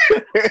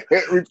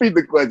 Repeat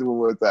the question one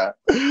more time.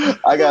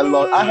 I got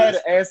lost. I had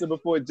an answer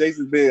before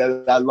Jason did,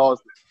 and I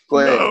lost it. Go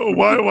ahead. No,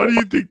 why do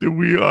you think that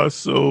we are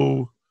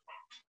so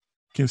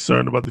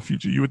concerned about the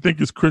future? You would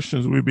think as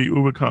Christians we'd be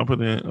uber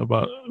confident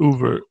about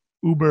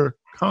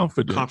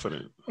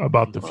confident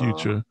about the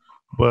future,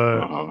 but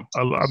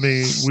I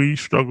mean we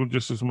struggle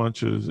just as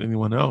much as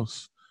anyone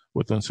else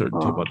with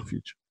uncertainty about the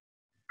future.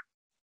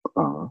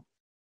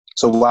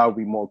 So why are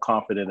we more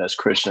confident as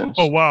Christians?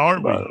 Oh, why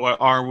aren't we? Why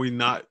are we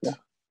not? Yeah.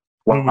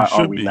 Why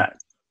are we not?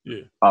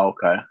 Yeah. Oh,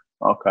 okay.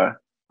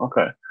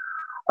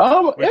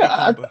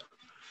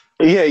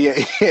 Yeah.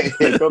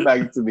 Come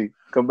back to me.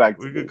 Come back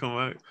to me. We could come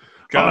back.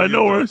 I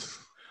know.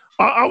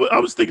 I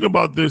was thinking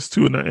about this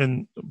too,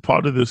 and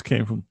part of this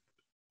came from,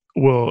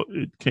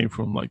 it came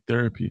from like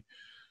therapy.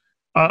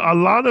 A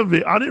lot of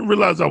it, I didn't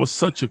realize I was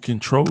such a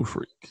control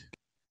freak,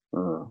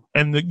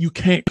 and that you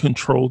can't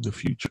control the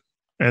future.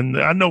 And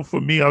I know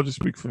for me, I'll just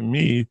speak for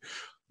me,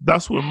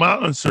 that's where my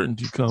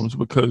uncertainty comes,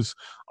 because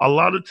a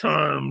lot of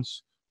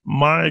times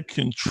my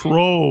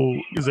control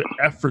is an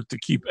effort to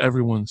keep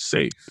everyone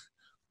safe.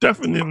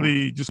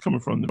 Definitely just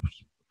coming from the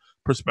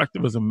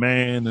perspective as a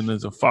man and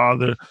as a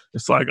father,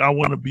 it's like I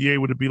want to be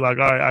able to be like,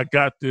 all right, I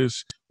got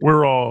this,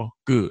 we're all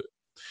good.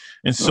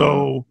 And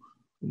so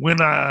when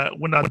I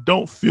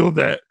don't feel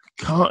that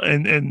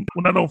and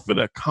when I don't feel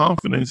that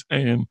confidence,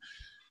 and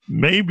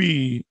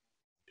maybe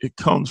it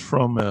comes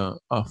from a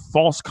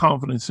false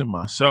confidence in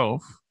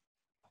myself,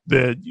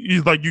 that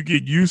you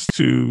get used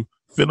to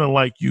feeling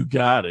like you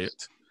got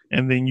it,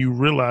 and then you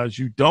realize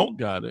you don't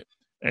got it,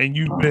 and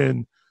you've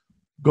been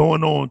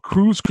going on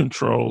cruise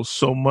control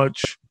so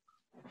much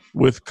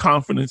with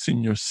confidence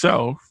in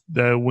yourself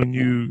that when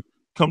you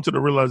come to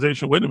the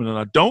realization, wait a minute,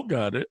 I don't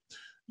got it,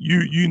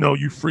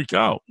 you freak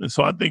out. And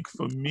so I think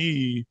for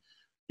me,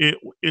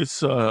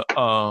 it's a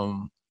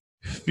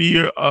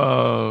fear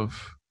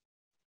of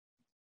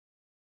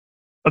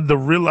the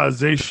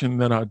realization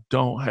that I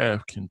don't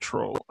have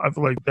control. I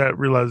feel like that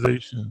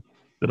realization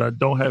that I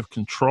don't have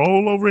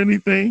control over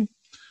anything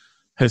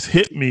has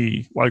hit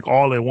me like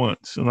all at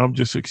once. And I'm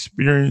just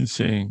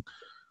experiencing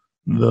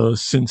the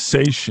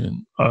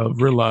sensation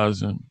of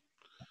realizing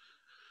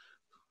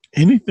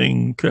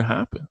anything could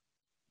happen.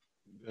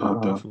 Yeah,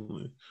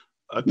 definitely.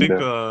 I think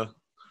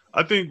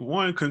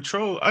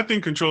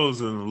control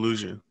is an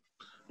illusion.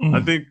 I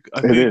think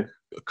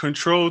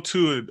control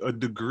to a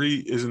degree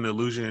is an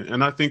illusion.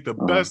 And I think the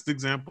best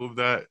example of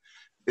that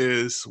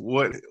is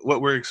what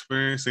we're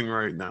experiencing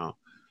right now.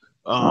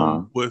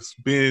 With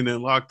being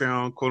in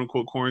lockdown, quote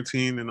unquote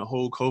quarantine, and the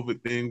whole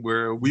COVID thing,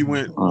 where we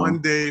went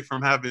one day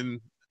from having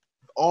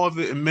all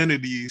the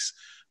amenities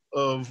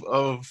of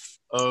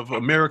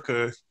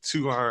America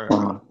to our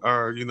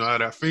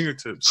at our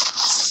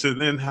fingertips, to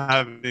then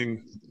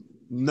having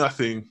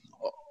nothing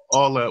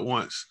all at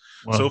once.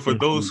 Wow. So for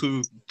those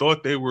who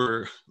thought they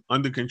were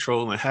under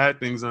control and had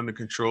things under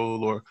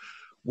control, or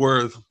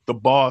were the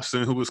boss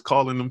and who was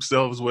calling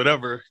themselves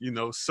whatever,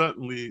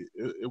 suddenly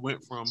it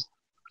went from,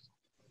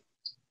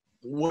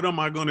 what am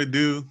I going to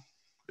do?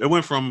 It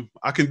went from,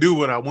 I can do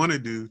what I want to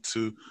do,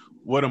 to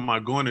what am I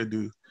going to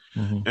do?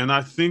 Mm-hmm. And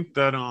I think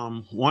that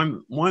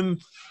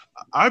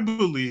I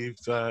believe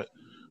that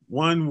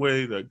one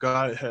way that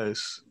God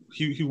has,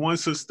 he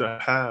wants us to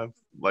have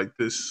like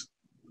this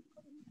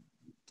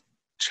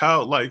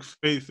childlike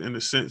faith, in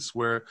a sense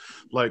where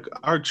like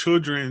our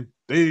children,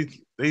 they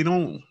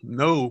don't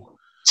know,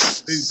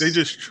 they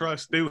just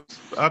trust.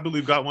 I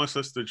believe God wants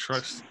us to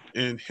trust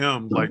in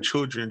him like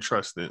children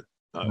trust in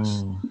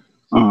us.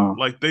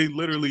 Like they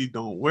literally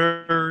don't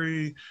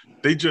worry.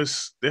 They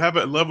have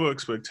a level of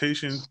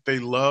expectation. They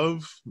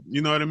love,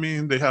 you know what I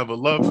mean? They have a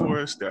love for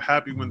us. They're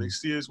happy when they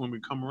see us, when we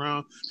come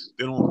around.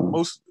 They don't,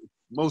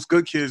 most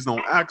good kids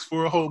don't ask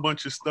for a whole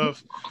bunch of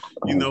stuff.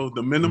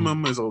 The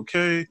minimum is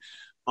okay.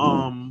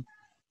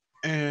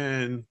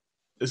 And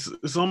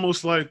it's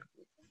almost like,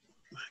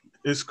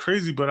 it's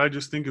crazy, but I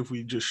just think if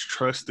we just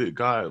trusted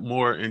God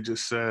more and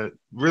just said,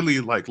 really,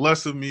 like,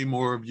 less of me,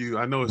 more of you.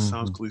 I know it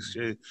sounds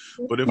cliche,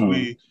 but if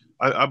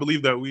I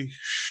believe that we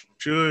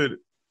should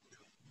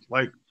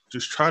like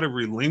just try to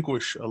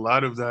relinquish a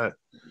lot of that.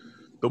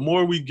 The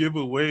more we give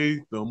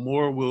away, the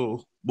more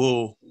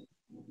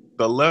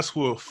the less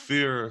we'll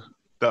fear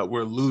that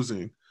we're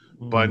losing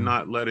by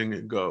not letting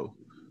it go.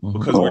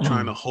 because we're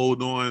trying to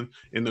hold on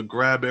and to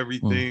grab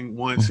everything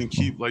once and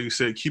keep, like you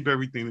said, keep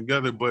everything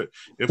together. But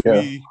if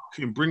we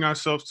can bring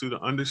ourselves to the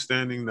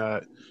understanding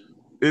that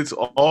it's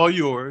all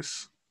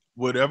yours,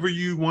 whatever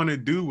you want to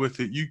do with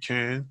it, you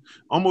can.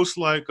 Almost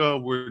like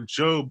where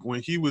Job,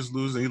 when he was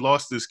losing, he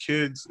lost his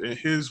kids, and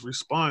his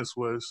response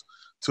was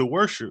to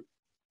worship.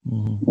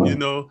 You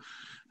know,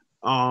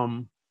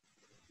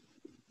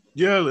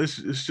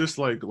 it's just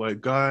like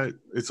God,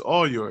 it's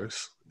all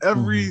yours.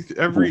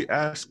 Every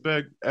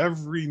aspect,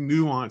 every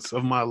nuance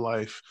of my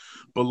life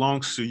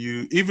belongs to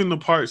you. Even the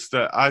parts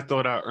that I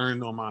thought I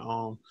earned on my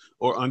own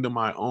or under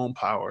my own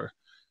power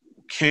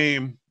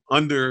came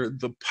under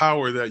the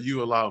power that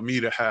you allowed me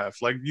to have.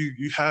 Like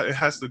it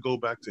has to go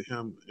back to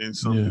him in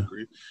some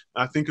degree.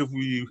 I think if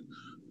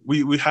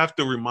we have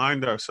to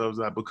remind ourselves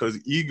that, because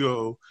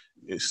ego,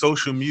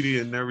 social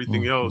media and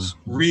everything else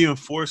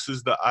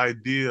reinforces the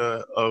idea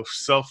of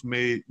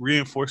self-made,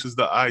 reinforces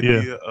the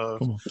idea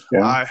of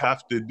I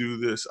have to do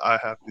this, I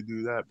have to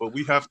do that. But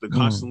we have to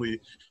constantly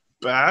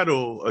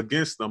battle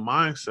against the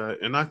mindset.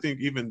 And I think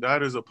even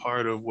that is a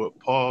part of what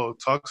Paul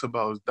talks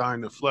about, is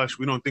dying to flesh.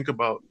 We don't think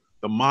about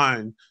the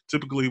mind.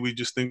 Typically, we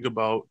just think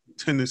about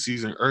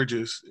tendencies and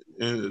urges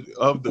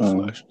of the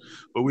flesh,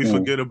 but we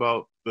forget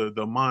about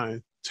the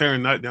mind,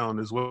 tearing that down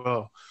as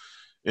well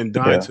and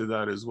dying to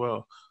that as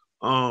well.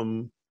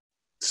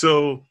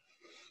 So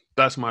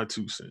that's my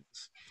 2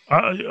 cents.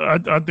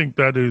 I think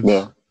that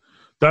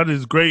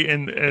is great,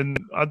 and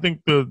I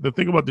think the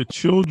thing about the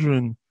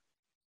children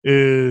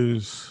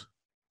is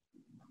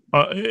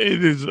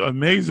it is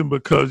amazing,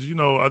 because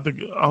I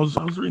think I was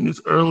reading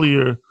this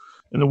earlier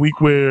in the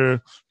week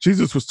where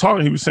Jesus was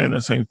talking. He was saying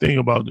that same thing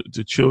about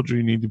the children.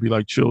 You need to be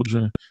like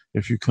children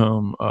if you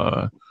come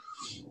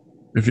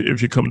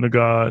if you come to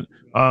God.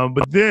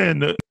 But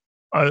then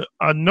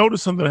I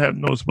noticed something I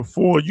hadn't noticed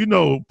before.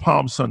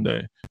 Palm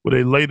Sunday, where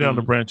they lay down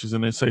the branches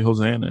and they say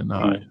Hosanna in the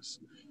highest.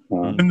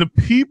 When the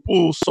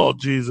people saw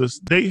Jesus,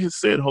 they had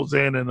said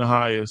Hosanna in the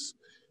highest,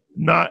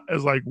 not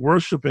as like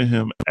worshiping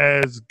him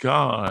as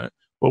God,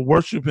 but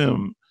worship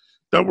him.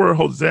 That word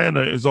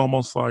Hosanna is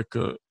almost like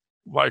it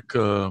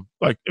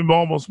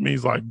almost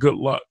means like good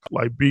luck,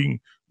 like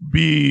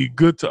be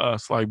good to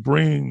us, like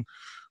bring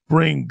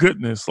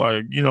goodness,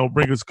 like,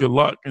 bring us good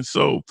luck. And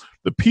so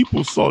the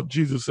people saw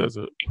Jesus as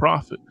a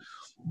prophet.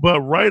 But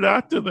right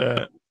after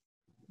that,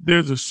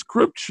 there's a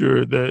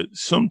scripture that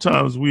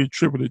sometimes we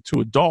attributed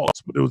to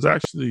adults, but it was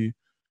actually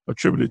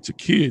attributed to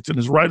kids, and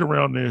it's right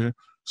around there.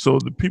 So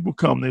the people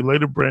come, they lay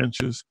the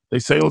branches, they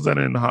say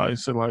Hosanna in the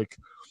highest, say like,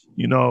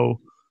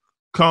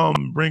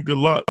 come, bring good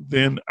luck.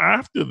 Then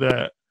after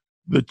that,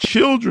 the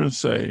children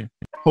say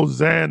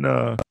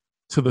Hosanna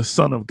to the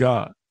Son of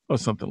God, or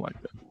something like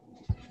that.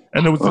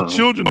 And it was the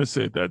children that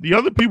said that. The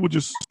other people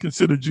just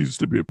considered Jesus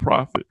to be a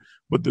prophet.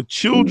 But the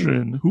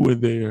children who were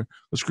there,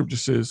 the scripture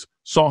says,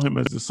 saw him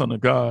as the Son of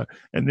God.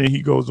 And then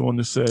he goes on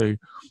to say,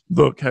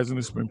 look, hasn't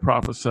this been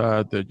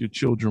prophesied that your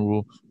children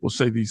will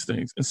say these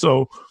things? And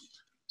so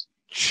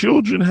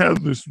children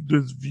have this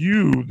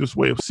view, this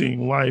way of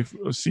seeing life,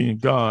 of seeing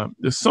God,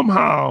 that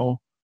somehow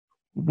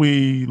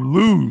we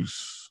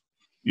lose.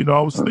 I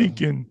was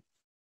thinking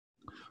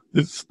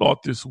this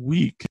thought this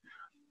week,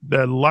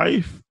 that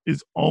life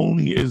is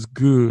only as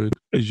good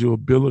as your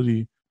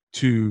ability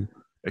to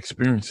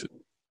experience it.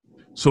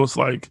 So it's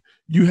like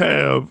you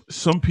have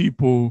some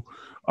people,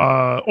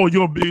 or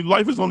your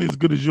life is only as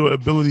good as your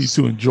ability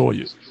to enjoy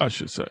it, I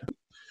should say.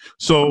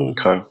 So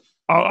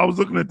I was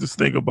looking at this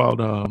thing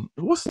about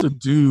what's the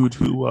dude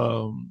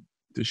who,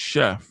 the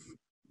chef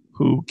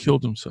who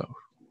killed himself?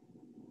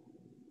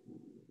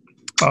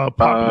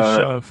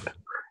 Popular chef.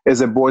 Is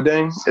it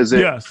Bourdain?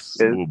 Yes,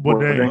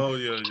 Bourdain. Oh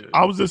yeah.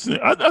 I was listening.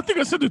 I think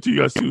I sent it to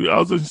you guys too. I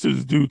was listening to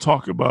this dude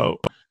talk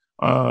about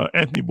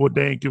Anthony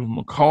Bourdain, give him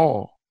a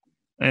call,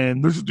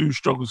 and this dude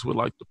struggles with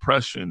like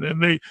depression,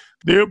 and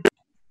they're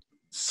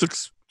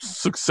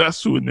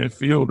successful in their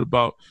field,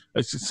 about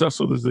as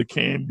successful as they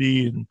can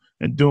be,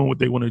 and doing what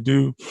they want to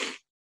do.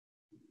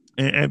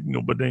 And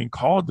Anthony Bourdain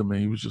called them,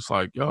 and he was just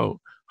like, "Yo,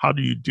 how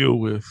do you deal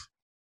with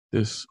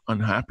this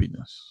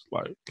unhappiness?"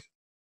 Like.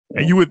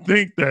 And you would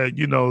think that,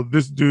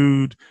 this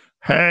dude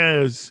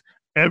has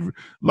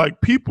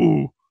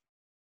people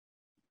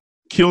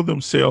kill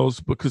themselves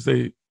because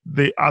they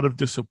out of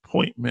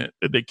disappointment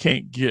that they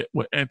can't get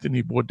what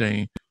Anthony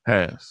Bourdain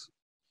has.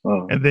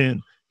 And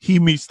then he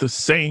meets the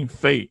same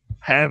fate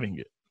having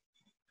it.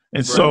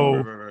 And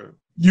so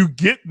you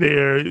get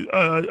there,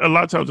 a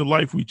lot of times in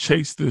life we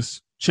chase this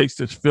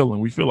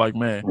feeling. We feel like,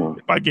 man,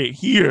 if I get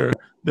here,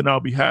 then I'll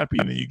be happy.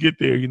 And then you get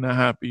there, you're not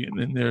happy. And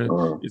then there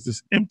is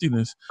this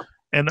emptiness.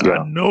 And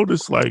I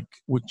notice, like,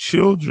 with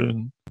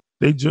children,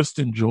 they just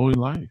enjoy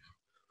life.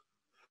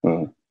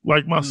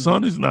 Like, my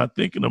son is not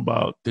thinking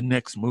about the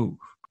next move.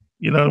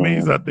 You know what I mean?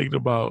 He's not thinking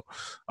about,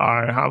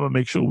 all right, how am I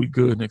make sure we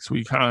good next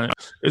week?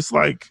 It's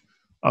like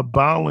a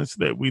balance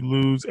that we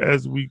lose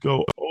as we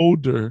go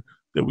older,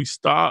 that we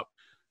stop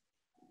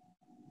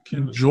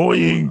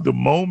enjoying the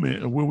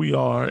moment of where we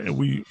are, and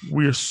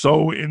we're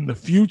so in the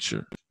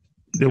future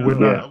that we're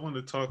not I want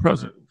to talk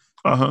present.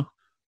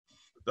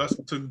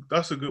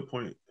 That's a good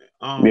point.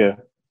 Yeah.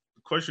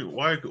 The question,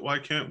 why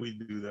can't we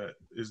do that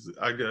is,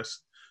 I guess,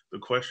 the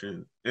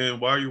question.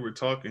 And while you were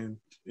talking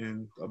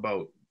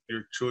about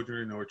your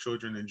children or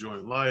children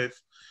enjoying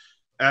life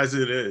as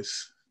it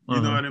is, you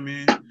know what I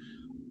mean?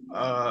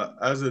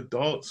 As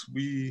adults,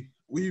 we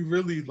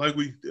really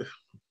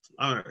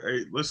all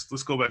right,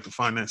 let's go back to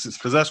finances,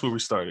 because that's where we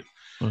started.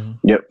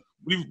 Yep.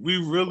 We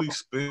really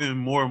spend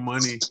more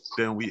money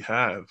than we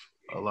have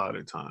a lot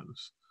of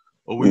times,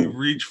 or we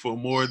reach for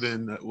more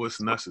than what's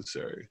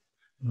necessary.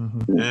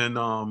 And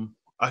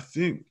I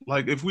think,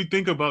 like, if we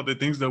think about the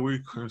things that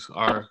we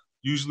are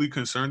usually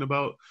concerned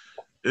about,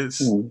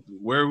 it's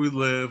where we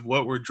live,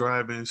 what we're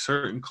driving,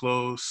 certain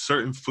clothes,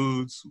 certain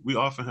foods. We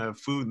often have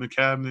food in the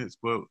cabinets,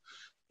 but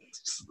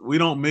we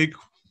don't make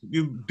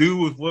you do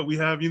with what we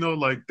have. You know,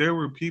 like, there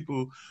were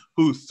people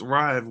who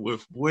thrive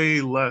with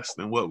way less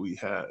than what we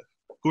have,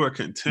 who are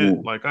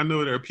content. Like, I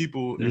know there are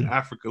people in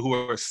Africa who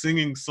are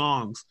singing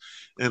songs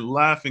and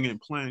laughing and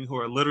playing, who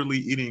are literally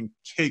eating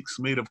cakes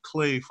made of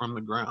clay from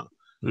the ground.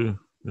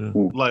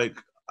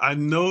 Like, I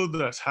know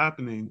that's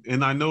happening,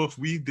 and I know if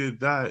we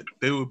did that,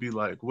 they would be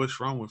like, "What's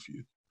wrong with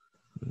you?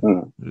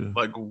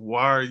 Like,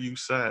 why are you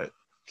sad?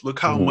 Look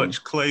how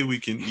much clay we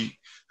can eat."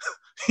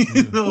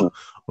 You know,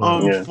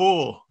 I'm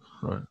full.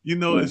 Right. You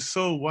know, it's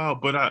so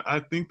wild. But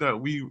I think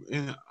that we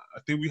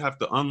have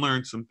to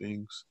unlearn some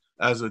things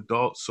as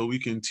adults so we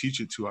can teach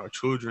it to our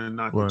children,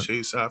 not to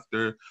chase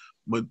after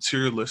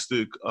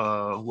materialistic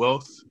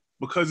wealth,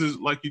 because it's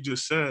like you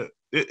just said,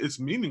 it's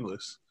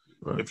meaningless.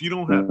 If you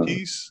don't have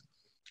peace,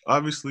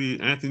 obviously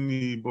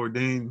Anthony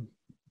Bourdain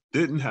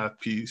didn't have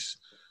peace.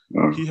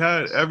 He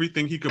had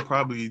everything he could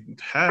probably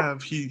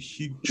have.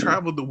 He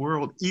traveled the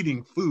world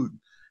eating food,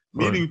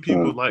 meeting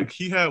people. Like,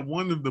 he had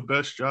one of the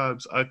best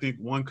jobs I think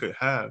one could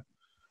have.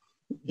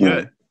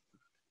 Yet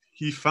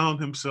he found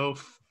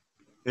himself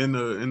in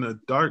a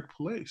dark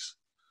place.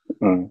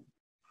 And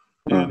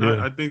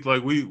I think,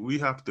 like, we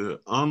have to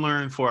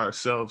unlearn for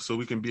ourselves so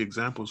we can be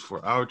examples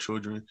for our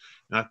children.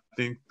 And I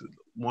think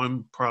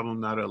one problem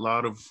that a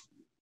lot of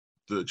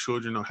the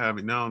children are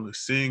having now is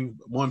seeing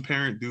one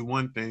parent do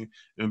one thing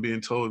and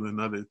being told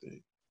another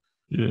thing.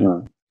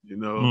 You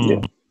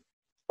know?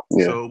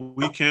 So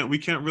we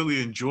can't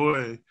really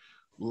enjoy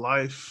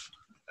life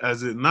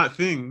as it, not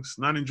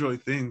enjoy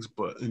things,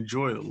 but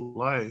enjoy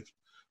life,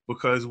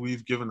 because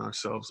we've given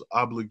ourselves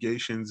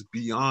obligations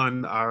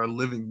beyond our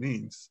living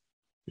means.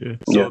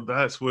 So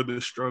that's where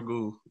the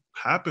struggle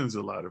happens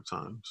a lot of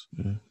times,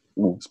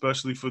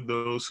 especially for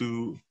those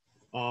who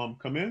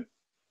come in.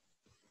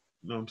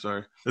 No, I'm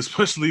sorry.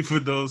 Especially for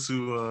those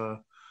who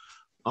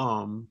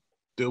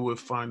deal with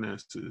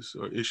finances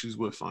or issues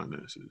with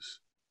finances.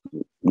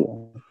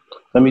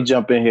 Let me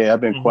jump in here.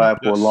 I've been quiet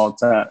for a long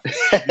time.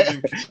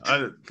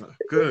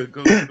 Good.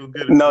 Go get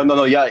it.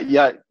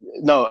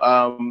 No.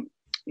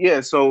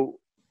 Yeah. So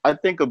I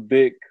think a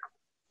big,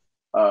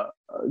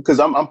 because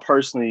I'm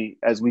personally,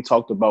 as we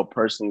talked about,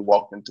 personally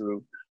walking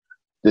through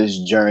this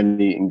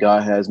journey, and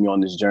God has me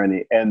on this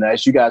journey. And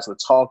as you guys were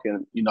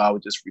talking, you know, I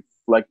was just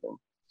reflecting.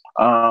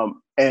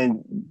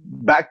 And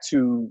back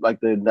to, like,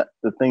 the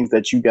things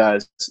that you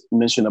guys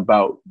mentioned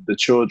about the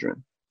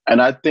children. And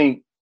I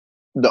think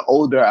the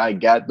older I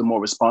got, the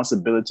more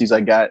responsibilities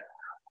I got.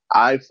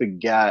 I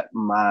forgot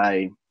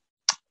and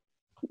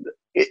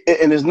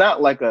it's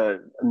not like a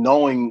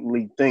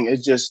knowingly thing.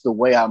 It's just the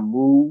way I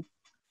move.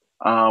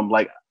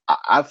 Like,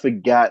 I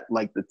forgot,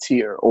 like, the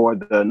tier, or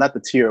not the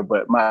tier,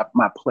 but my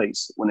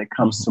place when it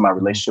comes to my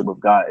relationship with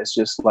God. It's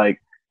just like,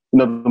 you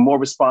know, the more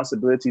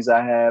responsibilities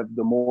I have,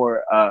 the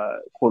more,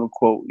 quote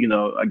unquote, you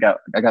know, I got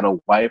a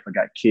wife, I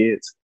got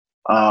kids.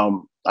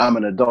 I'm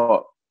an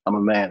adult. I'm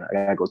a man. I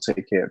gotta go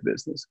take care of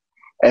business.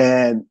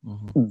 And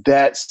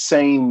that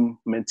same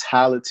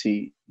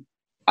mentality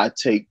I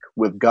take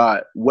with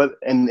God.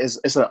 And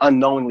it's an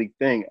unknowingly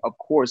thing. Of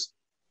course,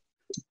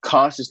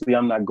 consciously,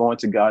 I'm not going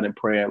to God in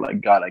prayer like,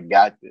 God, I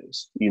got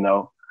this, you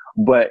know.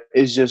 But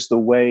it's just the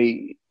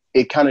way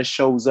it kind of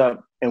shows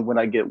up, and when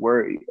I get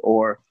worried,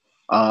 or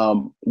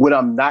what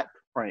I'm not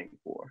praying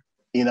for,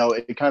 you know,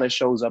 it kind of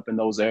shows up in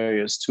those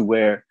areas to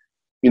where,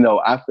 you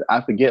know,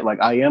 I forget, like,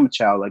 I am a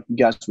child. Like, you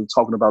guys were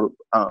talking about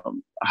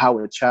how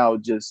a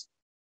child just,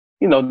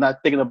 you know,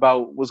 not thinking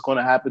about what's going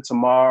to happen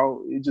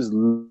tomorrow. You just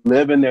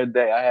live in their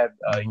day. I have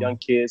young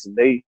kids, and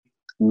they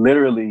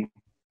literally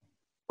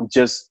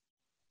just,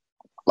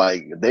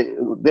 like, they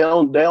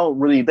don't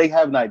really, they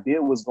have an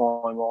idea what's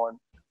going on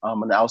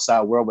in the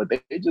outside world, but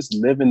they just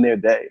live in their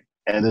day.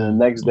 And then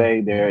the next day,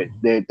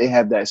 they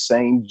have that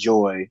same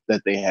joy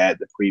that they had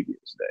the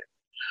previous day.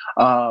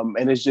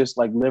 And it's just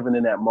like living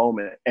in that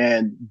moment.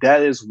 And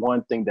that is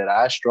one thing that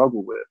I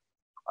struggle with,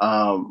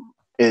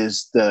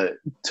 is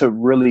to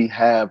really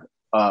have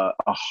a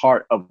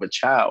heart of a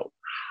child,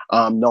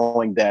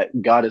 knowing that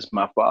God is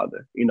my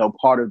father. You know,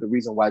 part of the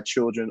reason why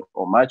children,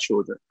 or my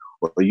children,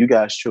 or you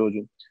guys'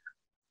 children,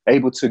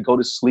 able to go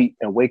to sleep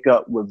and wake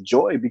up with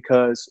joy,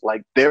 because,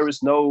 like, there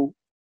is no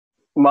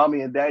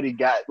mommy and daddy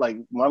got, like,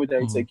 mommy and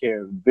daddy take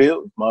care of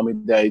bills, mommy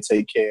and daddy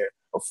take care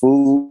of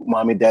food.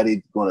 Mommy and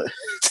daddy gonna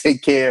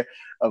take care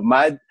of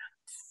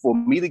for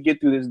me to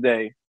get through this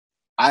day.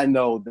 I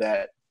know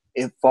that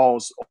it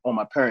falls on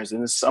my parents,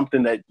 and it's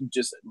something that you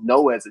just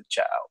know as a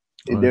child.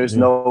 Right,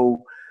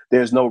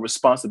 there's no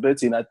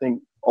responsibility. And I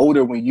think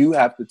older, when you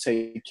have to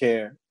take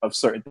care of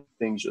certain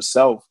things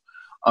yourself,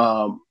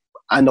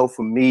 I know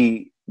for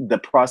me, the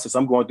process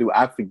I'm going through,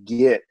 I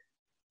forget,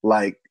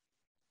 like,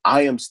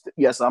 I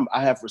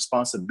have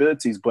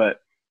responsibilities,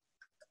 but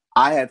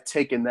I have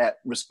taken that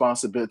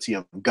responsibility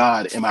of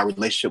God in my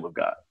relationship with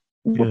God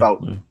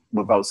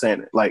without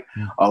saying it. Like,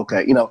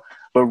 okay,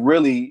 but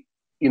really,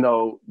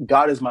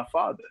 God is my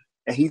Father,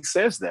 and He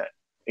says that,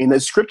 and the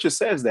Scripture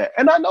says that,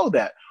 and I know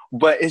that,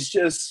 but it's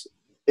just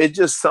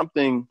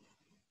something.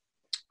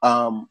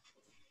 And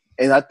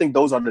I think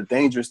those are the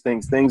dangerous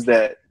things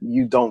that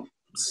you don't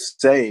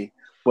say,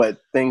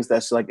 but things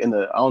that's like I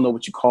don't know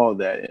what you call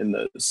that, in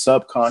the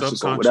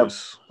subconscious. Or whatever.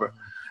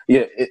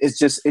 Yeah, it's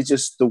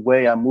just the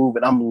way I move,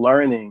 and I'm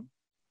learning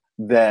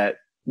that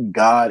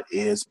God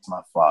is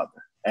my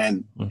Father,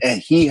 and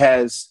He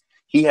has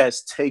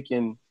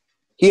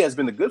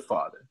been a good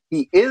Father.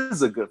 He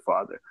is a good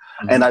Father.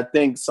 Mm-hmm. And I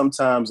think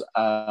sometimes,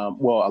 a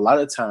lot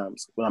of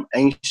times when I'm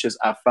anxious,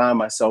 I find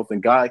myself,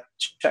 and God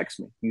checks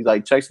me. He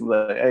checks me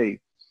like, hey,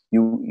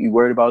 you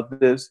worried about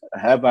this?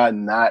 Have I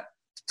not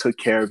took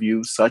care of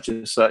you, such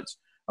and such?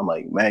 I'm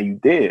like, man, you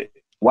did.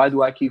 Why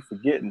do I keep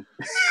forgetting?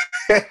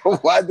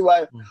 Why do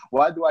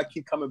I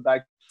keep coming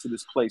back to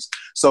this place?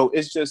 So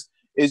it's just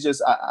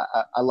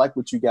I like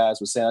what you guys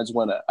were saying.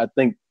 I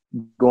think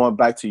going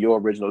back to your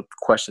original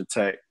question,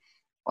 Tech,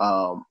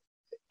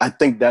 I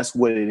think that's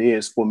what it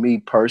is for me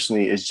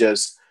personally. It's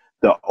just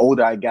the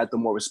older I got, the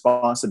more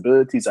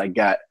responsibilities I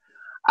got.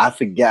 I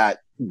forgot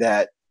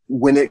that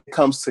when it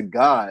comes to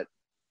God,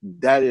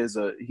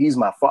 He's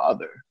my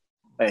Father,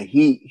 and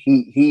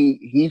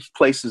He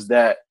places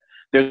that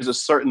there's a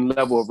certain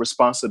level of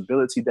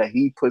responsibility that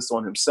He puts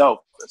on Himself,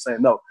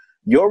 saying, no,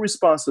 your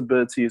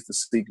responsibility is to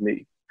seek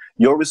me.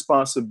 Your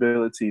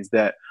responsibility is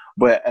that.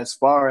 But as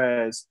far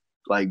as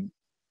like,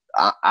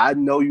 I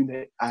know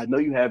you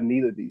have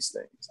need of these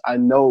things. I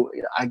know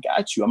I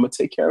got you. I'm gonna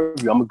take care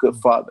of you. I'm a good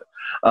Father.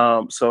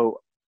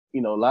 So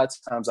lots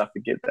of times I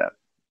forget that.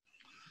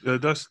 Yeah,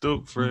 that's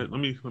dope, Fred.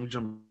 Let me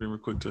jump in real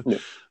quick too. Yeah.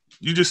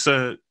 You just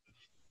said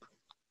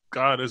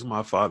God is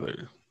my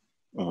Father,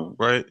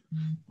 right?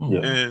 Yeah.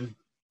 And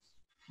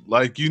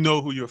like,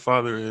 who your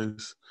Father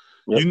is.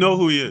 Yep. You know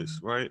who He is,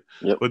 right?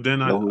 Yep. But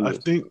then I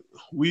think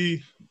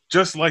we,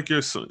 just like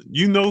your son,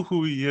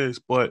 who He is,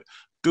 but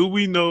do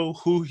we know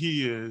who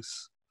He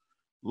is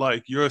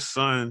like your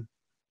son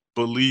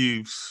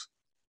believes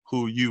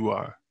who you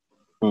are?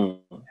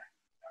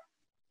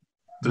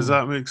 Does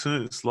that make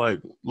sense?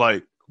 Like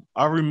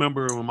I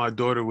remember when my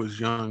daughter was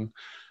young,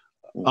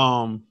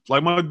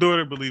 like my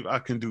daughter believed I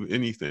can do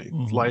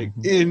anything, like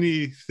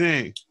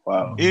anything.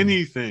 Wow.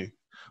 Anything.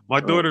 My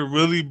daughter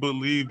really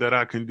believed that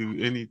I can do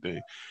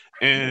anything.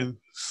 And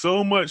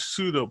so much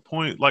to the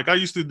point, like I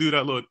used to do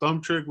that little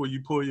thumb trick where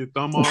you pull your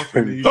thumb off.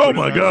 And then you oh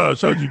my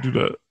gosh, how'd you do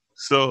that?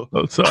 So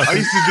I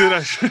used to do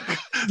that trick.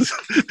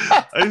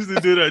 I used to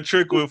do that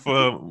trick with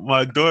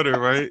my daughter,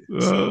 right?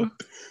 So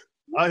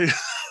I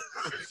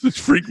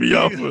just freaked me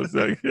out for a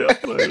second. Yeah,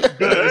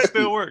 it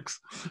still works.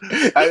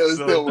 It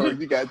still works.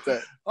 You got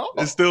that. Oh.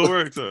 It still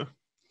works.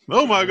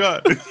 Oh my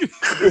God.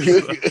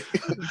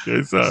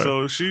 Okay, sorry.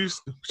 So she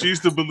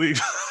used to believe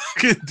I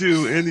could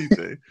do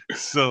anything.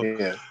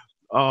 So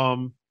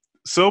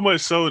so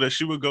much so that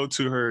she would go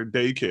to her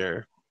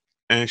daycare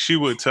and she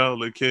would tell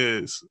the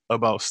kids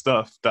about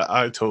stuff that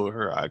I told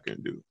her I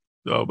can do.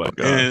 Oh my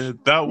gosh. And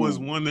that was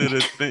one of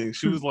the things.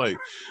 She was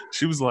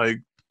like,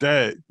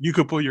 Dad, you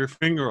could pull your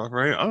finger off,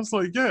 right? I was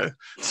like, yeah.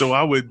 So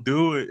I would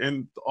do it,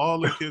 and all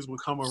the kids would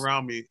come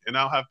around me, and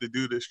I'll have to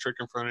do this trick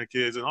in front of the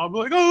kids, and I'll be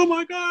like, oh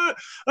my God,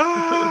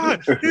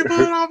 he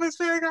pulled off his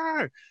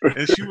finger.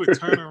 And she would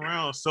turn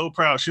around so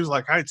proud. She was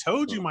like, I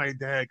told you my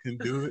dad can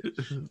do it.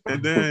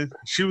 And then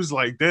she was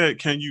like, Dad,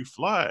 can you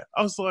fly?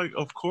 I was like,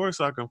 of course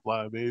I can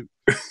fly, babe.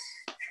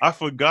 I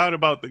forgot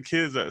about the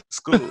kids at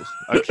school.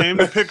 I came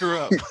to pick her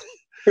up,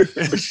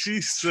 and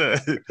she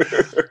said,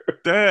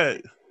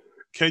 Dad,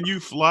 can you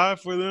fly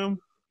for them?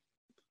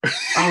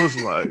 I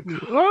was like,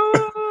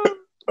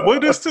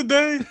 what is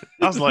today?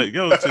 I was like,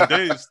 yo,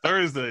 today is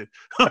Thursday.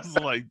 I was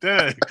like,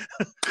 dang.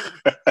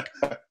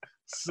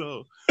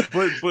 So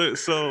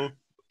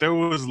there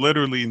was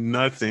literally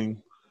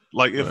nothing.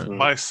 Like if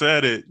I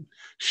said it,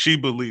 she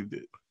believed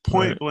it.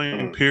 Point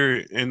blank,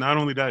 period. And not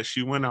only that,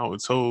 she went out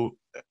and told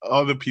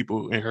other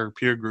people in her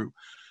peer group.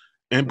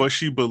 But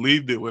she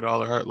believed it with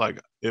all of her.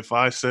 Like if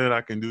I said I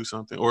can do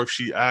something, or if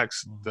she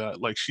asked that,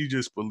 like she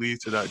just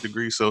believed to that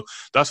degree. So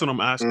that's what I'm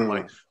asking.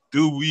 Like,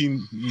 do we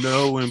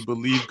know and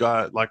believe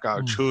God like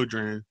our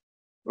children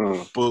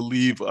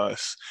believe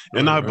us?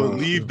 And I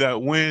believe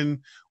that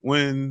when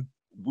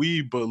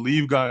we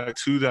believe God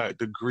to that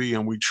degree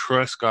and we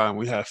trust God and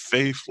we have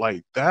faith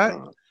like that,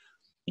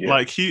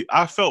 like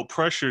I felt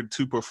pressured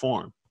to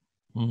perform,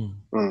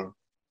 to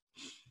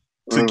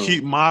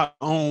keep my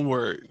own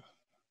word.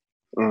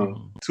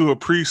 to a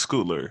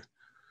preschooler.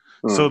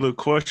 So the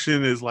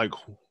question is like,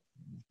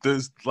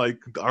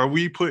 are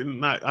we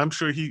putting? I'm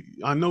sure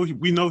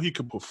we know he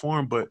could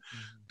perform, but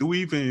do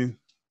we even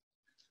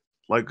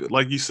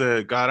like you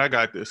said, God, I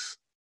got this.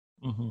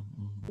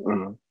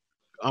 I'm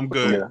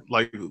good. Yeah.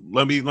 Like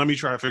let me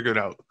try to figure it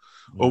out.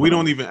 Or we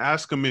don't even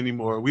ask him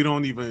anymore. We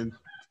don't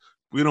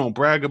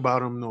brag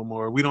about him no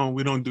more. We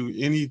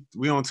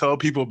don't tell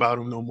people about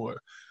him no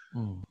more.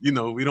 You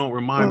know, we don't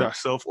remind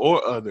ourselves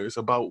or others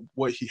about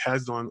what he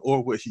has done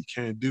or what he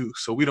can do.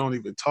 So we don't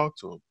even talk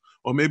to him.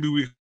 Or maybe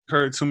we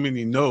heard too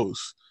many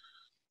no's.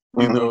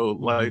 You know,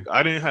 like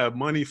I didn't have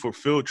money for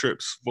field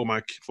trips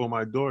for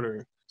my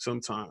daughter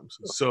sometimes.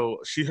 So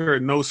she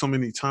heard no so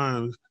many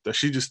times that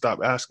she just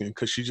stopped asking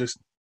because she just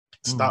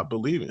stopped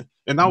believing.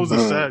 And that was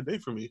a sad day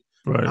for me.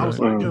 Right, I was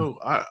like, yo,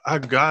 I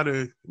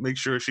gotta make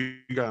sure she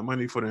got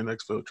money for the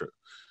next field trip.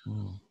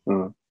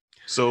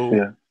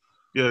 So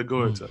yeah, go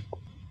ahead, Ted.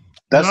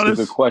 That's a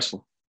good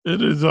question.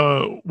 It is.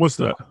 What's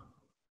that?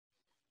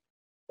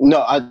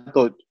 No, I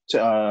thought.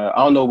 I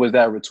don't know. Was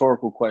that a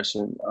rhetorical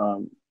question,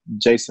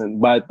 Jason?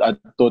 But I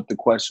thought the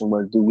question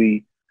was, do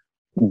we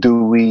believe?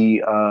 Do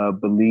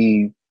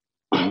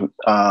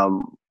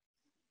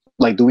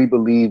we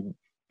believe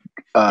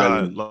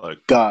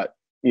God?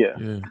 Yeah.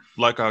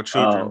 Like our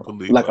children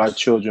believe. Like us. our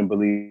children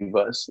believe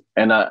us,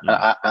 and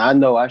I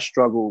know I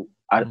struggle.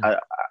 I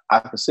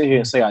can sit here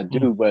and say I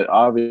do, but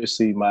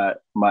obviously my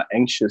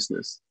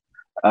anxiousness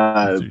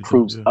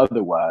proves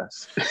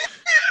otherwise.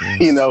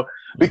 You know,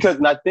 because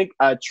and I think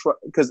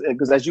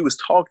because as you was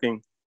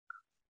talking,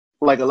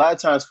 like a lot of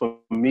times for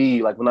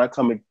me, like when I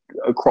come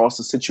across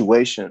a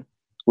situation,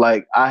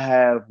 like I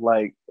have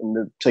like, and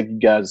to take you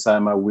guys aside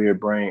my weird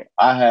brain,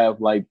 I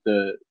have like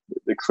the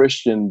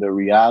Christian, the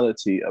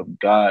reality of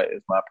God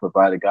is my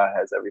provider. God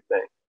has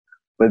everything.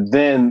 But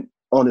then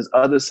on this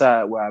other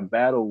side where I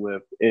battle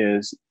with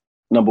is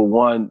number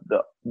one,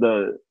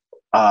 the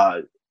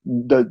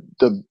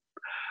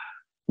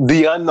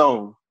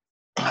unknown.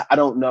 I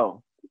don't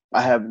know.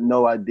 I have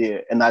no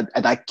idea. And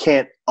I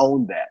can't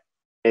own that.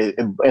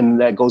 And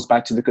that goes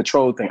back to the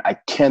control thing. I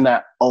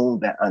cannot own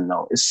that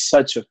unknown. It's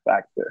such a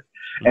factor.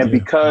 And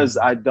because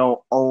I don't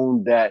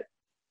own that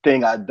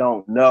thing I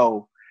don't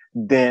know,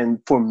 then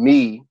for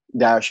me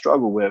that I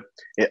struggle with,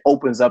 it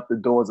opens up the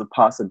doors of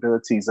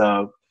possibilities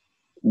of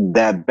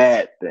that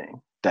bad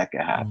thing that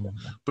can happen.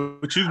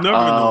 But you've never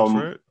known,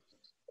 Fred.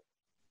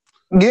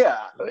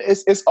 Yeah,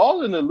 it's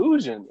all an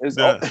illusion. It's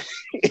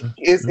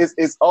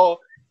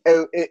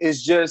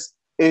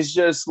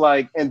just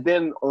like, and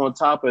then on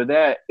top of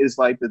that, it's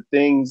like the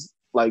things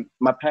like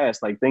my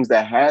past, like things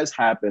that has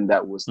happened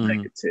that was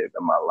negative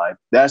in my life.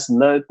 That's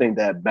another thing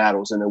that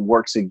battles and it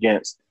works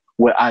against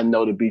what I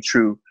know to be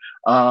true.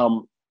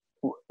 So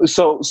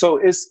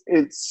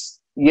it's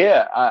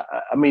yeah.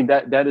 I mean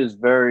that is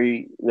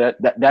very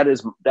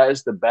that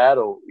is the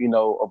battle, you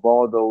know, of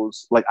all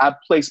those. Like I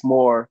place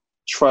more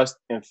trust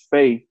and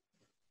faith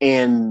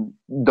in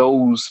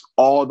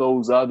all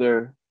those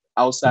other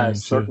outside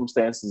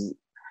circumstances,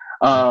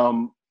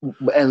 and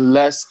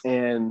less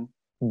in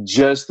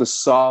just the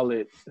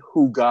solid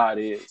who God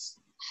is.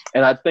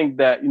 And I think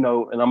that, you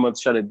know, and I'm gonna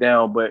shut it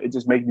down, but it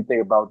just makes me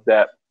think about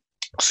that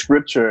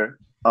scripture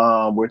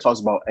where it talks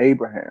about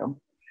Abraham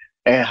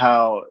and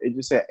how it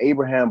just said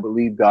Abraham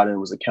believed God and it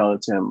was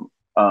accounted to him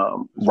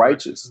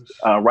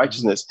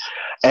righteousness.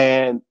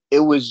 And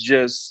it was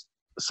just,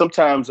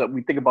 sometimes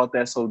we think about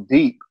that so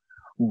deep,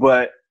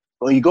 but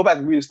when you go back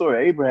and read the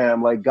story of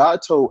Abraham, like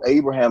God told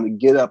Abraham to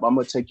get up, I'm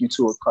going to take you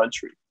to a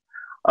country.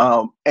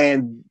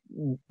 And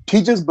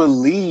he just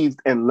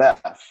believed and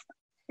left.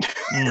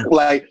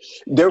 Like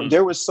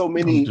there were so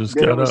many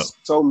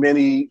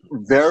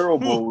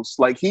variables.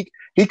 Like he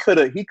could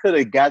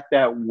have got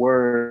that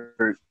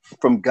word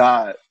from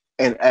God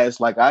and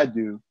asked like I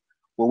do,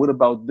 well, what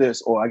about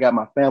this? Or I got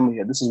my family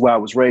here. This is where I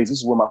was raised. This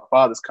is where my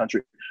father's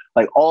country.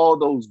 Like all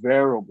those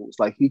variables,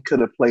 like he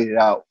could have played it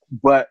out.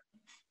 But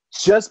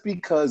just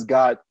because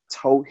God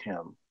told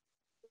him,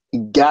 he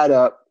got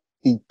up,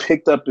 he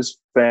picked up his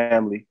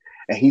family,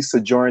 and he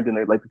sojourned in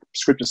it, like the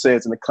scripture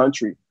says, in the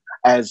country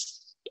as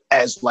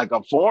like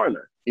a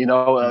foreigner, you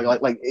know,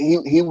 like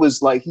he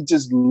was like, he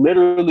just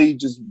literally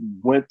just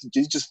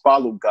he just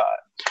followed God.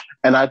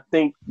 And I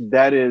think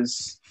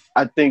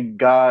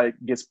God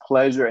gets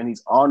pleasure and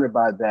he's honored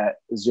by that.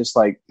 It's just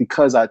like,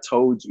 because I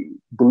told you,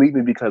 believe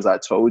me, because I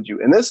told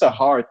you. And it's a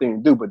hard thing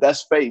to do, but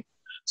that's faith.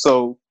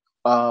 So,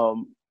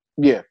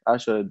 yeah, I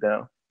shut it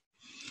down.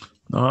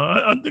 No,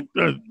 I think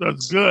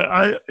that's good.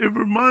 It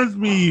reminds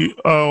me,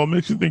 or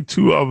makes you think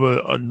too of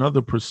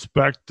another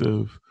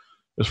perspective.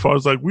 As far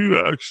as like, we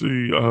were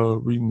actually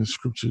reading the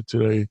scripture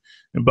today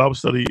in Bible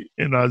study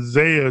in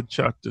Isaiah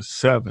chapter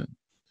 7.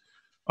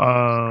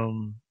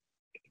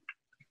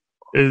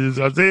 It is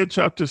Isaiah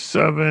chapter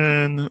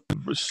 7,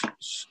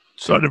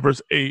 starting at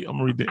verse 8. I'm going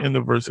to read the end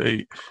of verse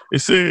 8. It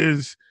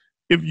says,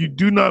 if you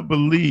do not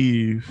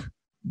believe,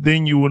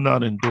 then you will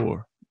not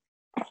endure.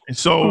 And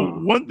so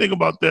one thing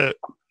about that,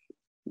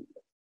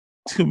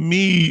 to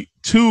me,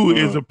 too,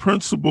 is a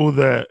principle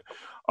that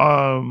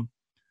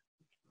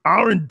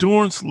our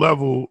endurance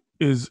level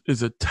is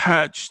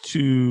attached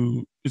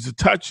to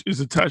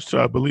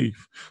our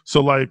belief.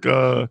 So like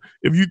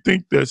if you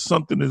think that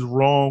something is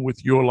wrong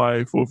with your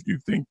life, or if you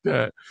think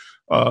that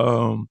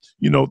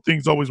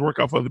things always work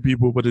out for other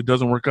people but it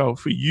doesn't work out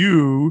for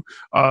you,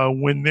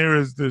 when there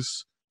is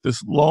this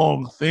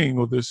long thing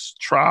or this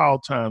trial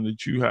time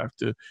that you have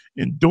to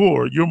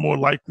endure, you're more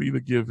likely to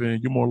give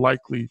in, you're more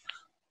likely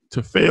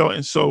to fail.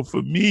 And so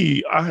for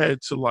me, I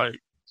had to like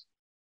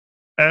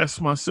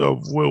ask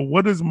myself, well,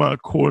 what is my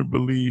core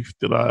belief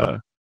that I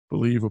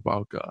believe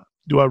about God?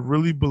 Do I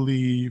really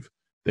believe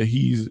that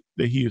he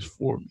is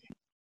for me?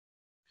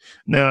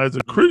 Now, as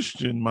a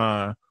Christian,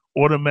 my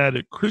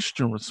automatic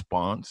Christian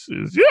response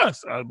is,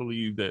 yes, I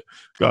believe that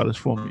God is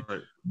for me.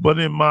 Right. But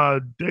in my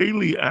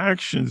daily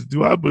actions,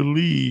 do I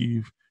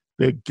believe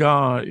that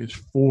God is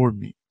for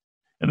me?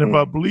 And if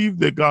I believe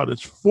that God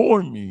is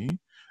for me,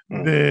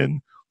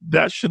 then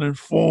that should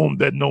inform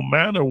that no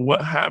matter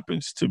what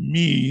happens to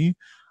me,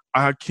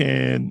 I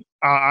can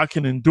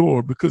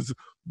endure, because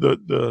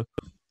the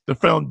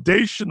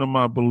foundation of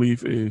my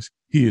belief is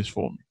he is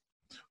for me.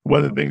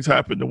 Whether things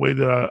happen the way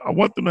that I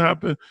want them to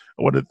happen,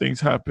 or whether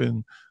things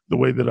happen the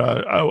way that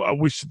I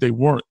wish that they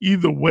weren't,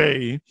 either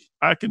way,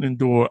 I can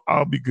endure.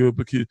 I'll be good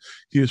because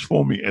he is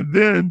for me. And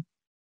then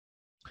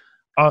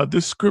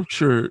this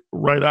scripture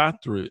right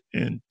after it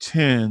in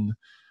 10,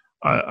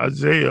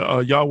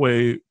 Isaiah,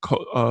 Yahweh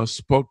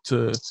spoke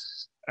to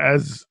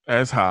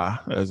Azai,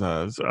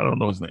 I don't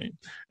know his name,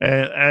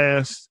 and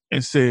asked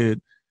and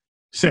said,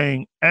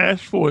 saying,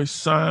 ask for a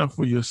sign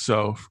for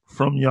yourself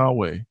from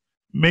Yahweh.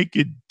 Make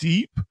it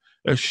deep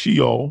as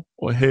Sheol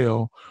or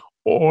hell,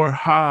 or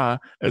high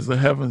as the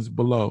heavens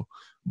below.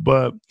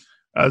 But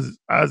as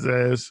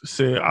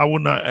said, I will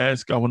not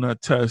ask, I will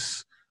not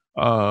test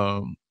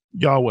Yahweh.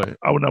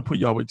 I will not put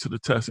Yahweh to the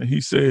test. And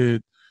he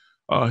said,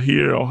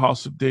 here, O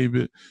house of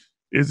David,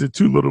 is it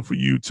too little for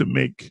you to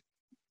make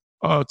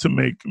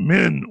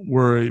men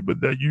worry,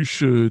 but that you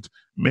should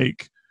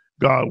make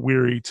God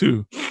weary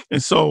too?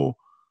 And so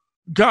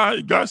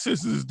God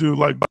says to this dude,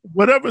 like,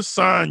 whatever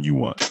sign you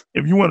want.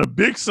 If you want a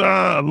big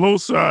sign, a little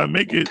sign,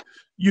 make it,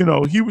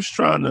 he was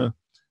trying to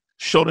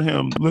show to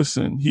him,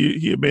 listen,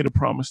 he had made a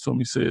promise to him.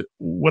 He said,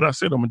 what I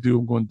said I'm going to do,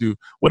 I'm going to do.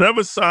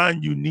 Whatever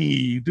sign you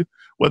need,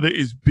 whether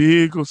it's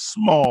big or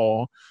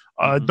small,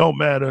 don't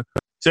matter.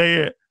 Say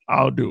it,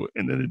 I'll do it.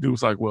 And then the dude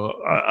was like, well,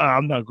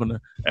 I'm not going to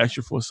ask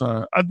you for a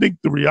sign. I think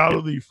the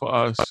reality for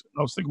us,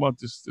 I was thinking about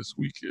this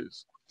week,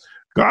 is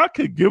God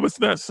could give us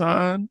that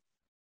sign,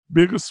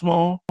 big or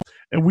small,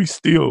 and we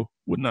still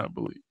would not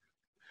believe.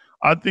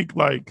 I think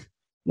like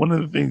one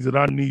of the things that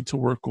I need to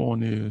work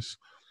on is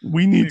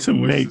we need to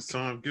make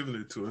time giving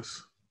it to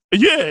us.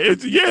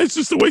 It's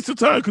just a waste of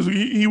time, because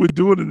he would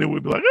do it and then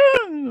we'd be like,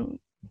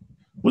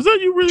 was that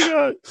you really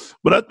got?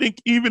 But I think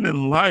even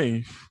in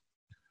life,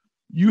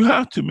 you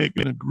have to make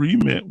an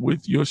agreement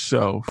with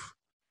yourself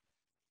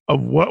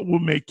of what will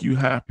make you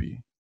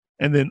happy,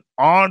 and then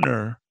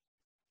honor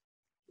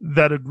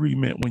that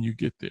agreement when you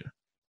get there.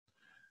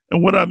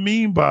 And what I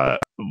mean by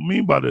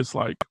this,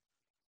 like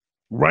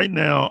right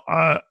now,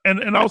 I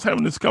was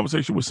having this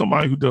conversation with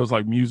somebody who does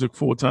like music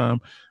full time.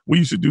 We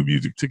used to do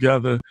music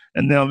together,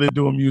 and now they're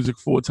doing music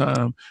full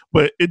time,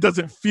 but it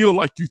doesn't feel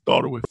like you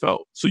thought it would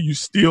felt. So you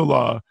still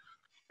are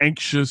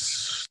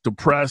anxious,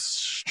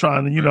 depressed,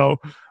 trying to,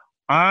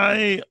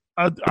 I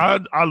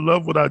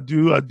love what I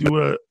do. I do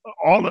it.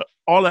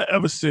 All I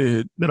ever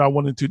said that I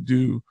wanted to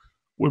do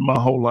with my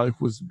whole life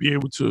was be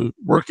able to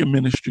work in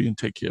ministry and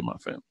take care of my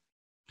family.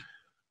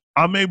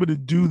 I'm able to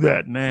do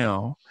that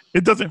now.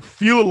 It doesn't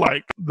feel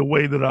like the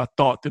way that I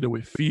thought that it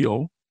would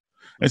feel.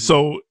 And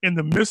so in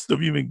the midst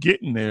of even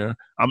getting there,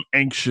 I'm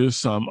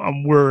anxious,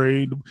 I'm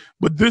worried,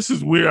 but this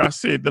is where I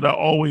said that I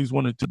always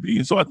wanted to be.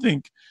 And so I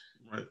think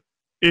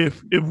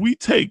if we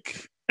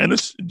take, and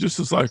it's just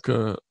as like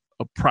a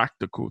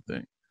practical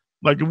thing,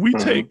 like if we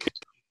take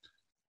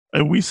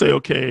and we say,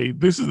 okay,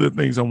 this is the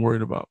things I'm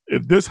worried about.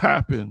 If this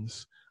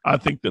happens, I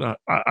think that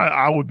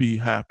I would be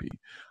happy.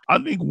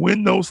 I think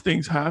when those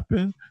things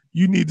happen,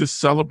 you need to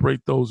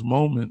celebrate those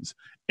moments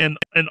and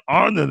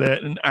honor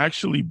that and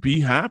actually be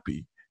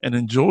happy and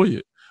enjoy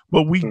it.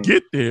 But we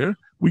get there,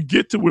 we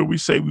get to where we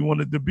say we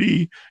wanted to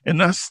be, and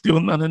that's still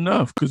not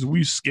enough because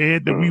we're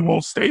scared that we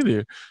won't stay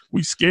there.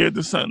 We're scared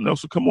that something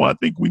else will come on. I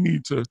think we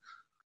need to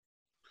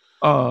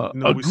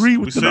agree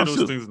with we say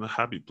those things in a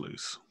happy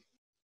place.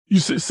 You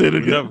say it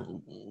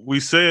again. We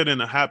say it in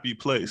a happy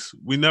place.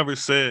 We never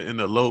say it in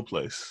a low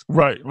place.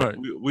 Right.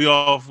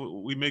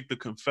 We make the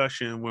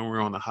confession when we're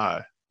on the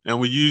high,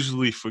 and we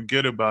usually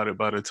forget about it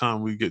by the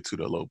time we get to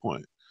the low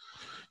point.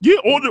 Yeah,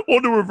 or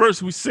the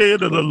reverse. We say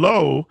it at a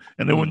low,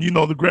 and then when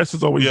the grass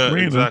is always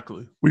greener,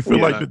 exactly. We feel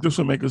like that this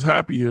will make us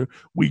happier.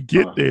 We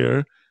get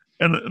there,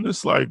 and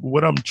it's like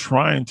what I'm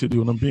trying to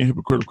do, and I'm being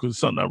hypocritical because it's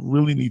something I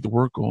really need to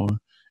work on.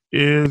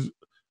 Is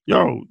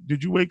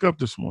did you wake up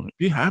this morning?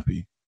 Be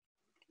happy.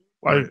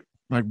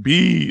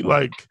 Be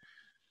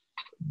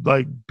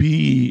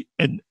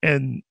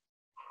and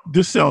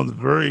this sounds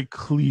very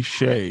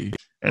cliche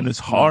and it's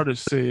harder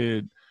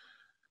said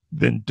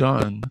than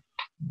done.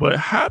 But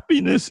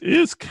happiness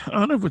is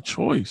kind of a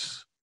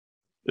choice.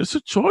 It's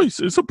a choice.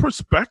 It's a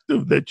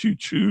perspective that you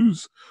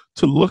choose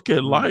to look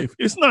at life.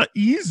 It's not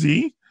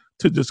easy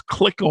to just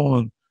click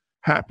on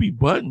happy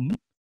button,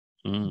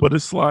 but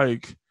it's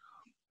like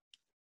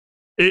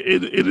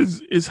it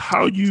is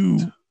how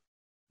you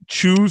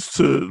choose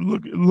to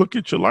look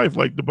at your life.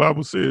 Like the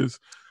Bible says,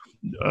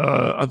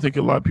 I think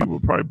a lot of people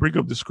probably bring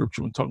up the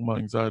scripture when talking about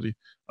anxiety.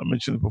 I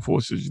mentioned it before.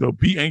 It says,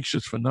 be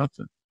anxious for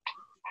nothing.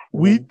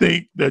 We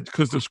think that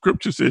because the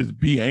scripture says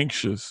be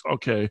anxious,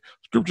 okay,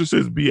 scripture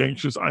says be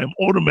anxious, I am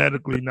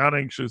automatically not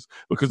anxious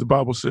because the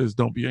Bible says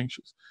don't be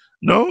anxious.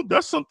 No,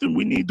 that's something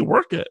we need to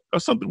work at.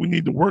 That's something we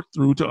need to work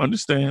through to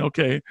understand,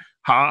 okay,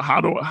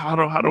 how do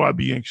I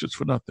be anxious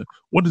for nothing?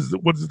 What does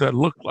that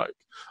look like?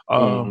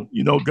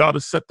 God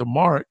has set the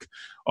mark.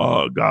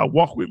 God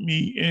walk with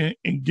me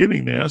in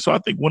getting there. So I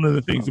think one of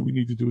the things that we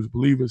need to do as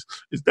believers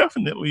is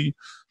definitely,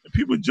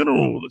 people in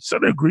general,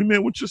 set an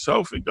agreement with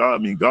yourself and God. I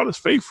mean, God is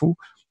faithful.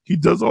 He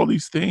does all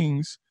these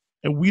things,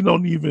 and we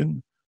don't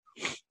even,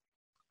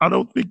 I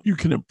don't think you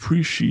can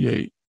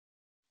appreciate,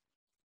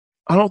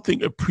 I don't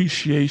think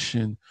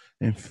appreciation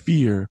and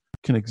fear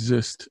can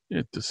exist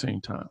at the same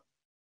time.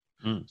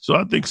 So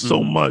I think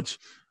so much,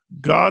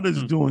 God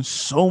is doing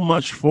so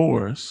much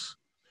for us.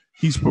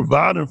 He's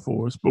providing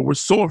for us, but we're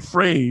so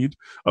afraid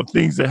of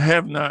things that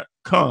have not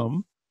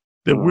come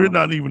that we're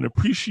not even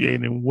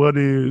appreciating what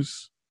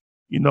is,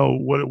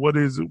 what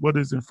is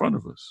in front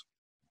of us.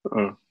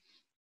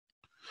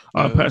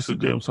 Pastor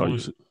Jay, I'm sorry.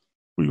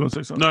 Were you going to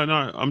say something?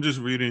 No, I'm just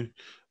reading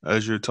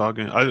as you're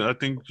talking. I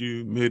think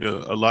you made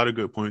a lot of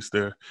good points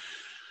there.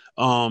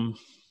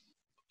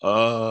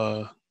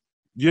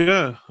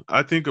 Yeah,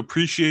 I think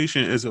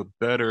appreciation is a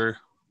better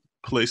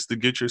place to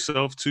get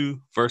yourself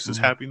to versus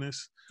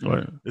happiness.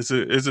 Right. It's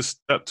a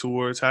step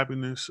towards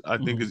happiness. I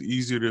think it's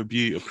easier to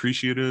be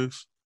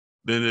appreciative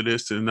than it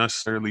is to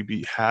necessarily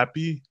be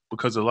happy,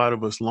 because a lot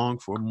of us long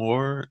for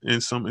more in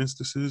some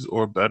instances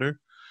or better.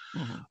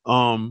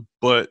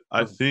 But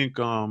I think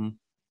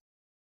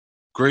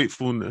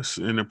gratefulness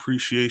and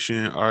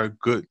appreciation are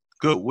good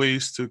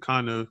ways to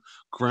kind of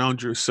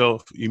ground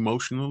yourself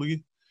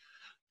emotionally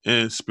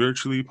and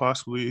spiritually,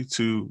 possibly,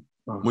 to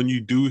when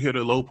you do hit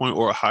a low point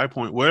or a high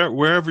point,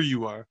 wherever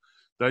you are,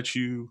 that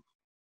you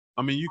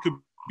could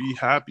be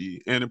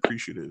happy and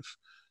appreciative.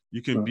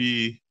 You can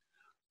be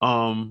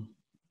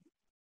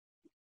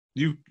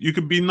you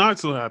could be not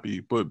so happy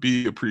but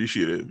be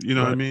appreciative. You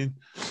know what I mean?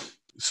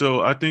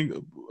 So I think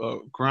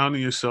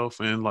grounding yourself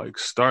and like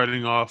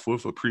starting off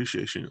with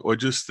appreciation, or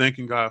just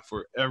thanking God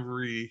for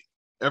every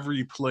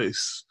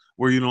place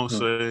where you don't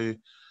say,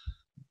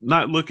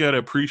 not look at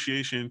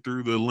appreciation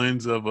through the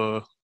lens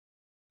of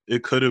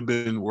it could have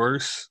been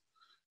worse,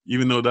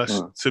 even though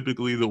that's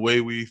typically the way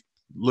we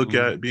look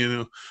at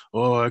being,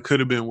 I could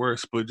have been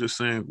worse, but just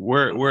saying,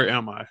 where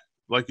am I?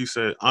 Like you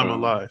said, I'm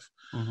alive.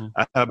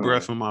 I have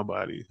breath in my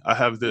body. I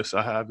have this,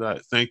 I have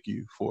that. Thank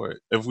you for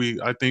it. If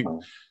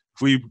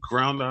we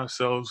ground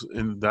ourselves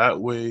in that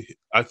way,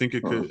 I think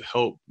it could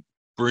help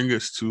bring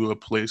us to a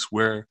place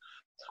where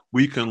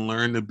we can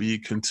learn to be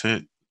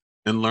content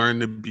and learn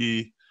to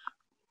be,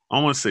 I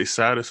want to say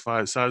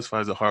satisfied.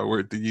 Satisfied is a hard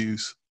word to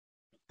use,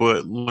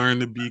 but learn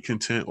to be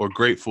content or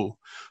grateful,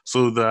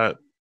 so that,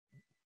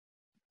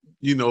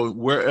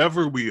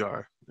 wherever we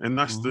are. And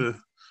that's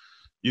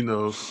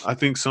I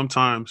think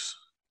sometimes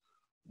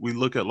we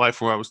look at life,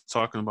 where I was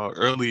talking about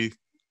early,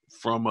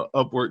 from an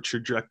upward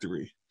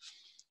trajectory.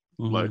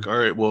 Like, all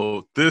right,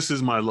 well, this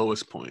is my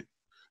lowest point,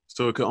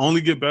 so it can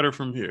only get better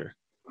from here.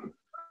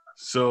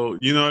 So,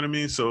 you know what I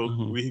mean?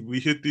 So we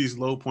hit these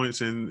low points,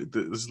 and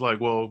it's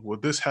like, well,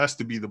 this has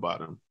to be the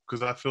bottom,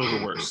 because I feel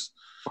the worst,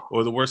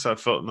 or the worst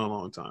I've felt in a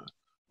long time.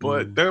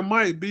 But there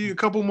might be a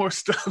couple more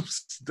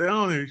steps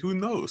down there. Who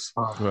knows?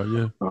 But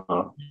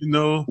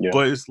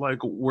it's like,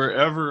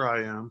 wherever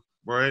I am,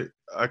 right?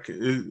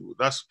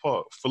 That's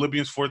Paul,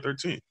 Philippians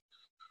 4:13.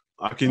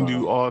 I can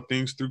do all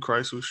things through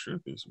Christ who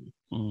strengthens me.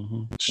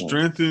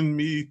 Strengthen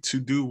me to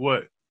do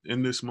what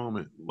in this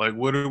moment? Like,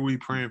 what are we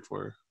praying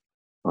for?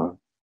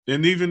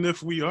 And even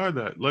if we are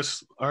that,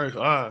 let's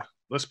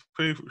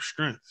pray for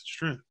strength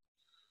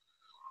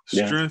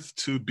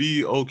to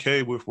be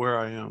okay with where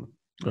I am.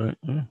 Right.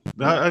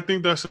 I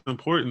think that's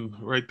important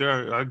right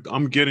there.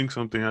 I'm getting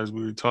something as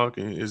we were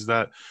talking, is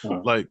that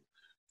like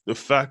the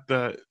fact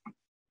that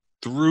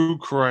through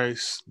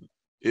Christ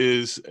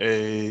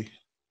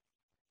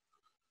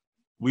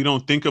we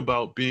don't think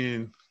about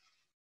being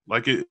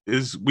like it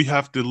is. We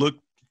have to look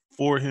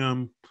for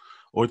him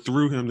or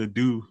through him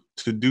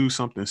to do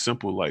something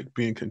simple like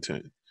being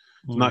content.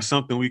 It's not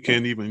something we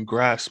can't even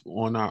grasp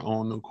on our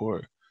own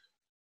accord.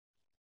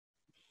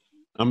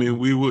 I mean,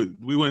 we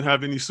wouldn't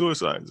have any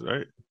suicides,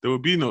 right? There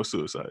would be no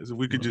suicides if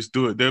we could just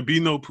do it. There'd be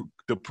no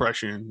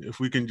depression if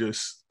we can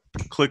just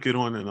click it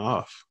on and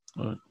off.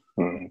 Like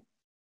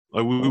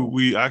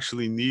we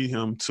actually need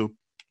him to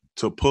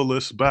pull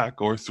us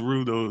back or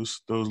through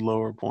those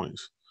lower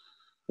points.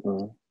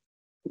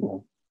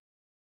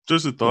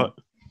 Just a thought.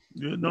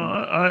 Yeah, no,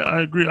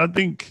 I agree. I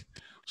think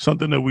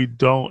something that we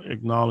don't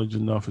acknowledge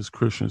enough as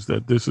Christians,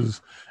 that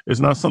it's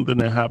not something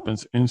that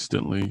happens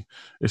instantly.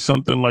 It's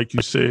something, like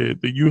you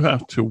said, that you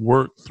have to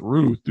work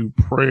through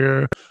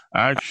prayer,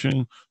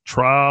 action,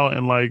 trial,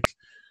 and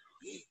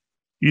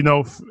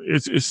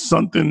it's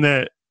something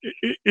that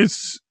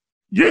it's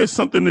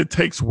something that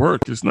takes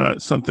work. It's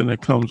not something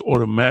that comes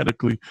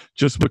automatically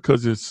just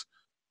because it's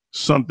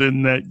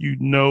something that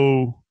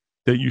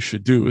that you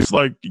should do. It's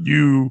like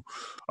you,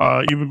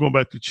 even going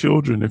back to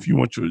children, if you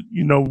want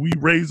we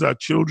raise our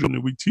children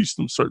and we teach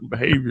them certain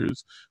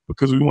behaviors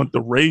because we want to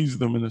raise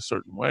them in a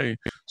certain way.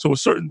 So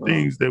certain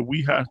things that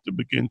we have to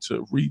begin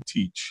to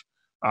reteach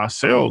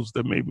ourselves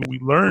that maybe we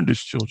learned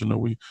as children or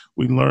we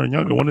learn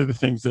younger. One of the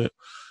things that,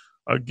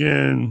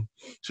 again,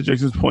 to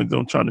Jason's point, that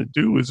I'm trying to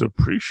do is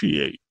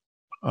appreciate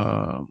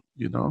more.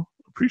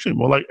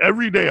 Like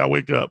every day I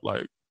wake up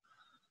like,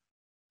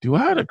 do I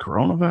have a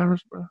coronavirus,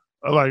 bro?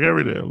 Like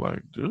every day, I'm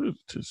like, dude,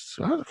 and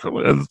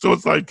so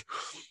it's like,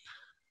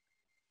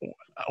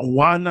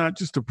 why not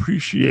just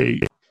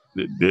appreciate?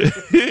 And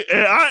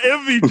I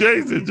envy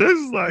Jason.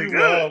 Jason's like,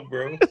 wow,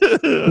 bro.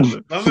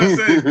 I'm not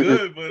saying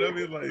good, but I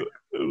mean, like,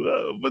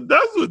 but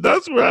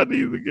that's where I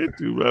need to get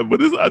to, man. But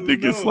I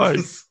think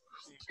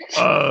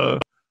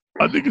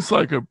it's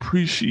like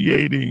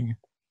appreciating.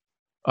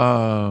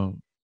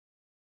 I'm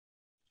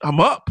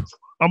up.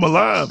 I'm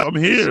alive. I'm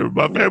here.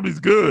 My family's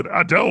good.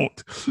 I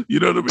don't. You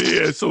know what I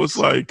mean? And so it's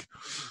like,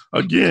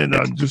 again,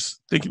 I'm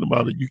just thinking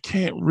about it. You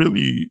can't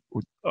really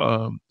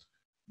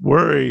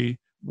worry.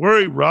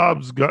 Worry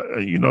robs God.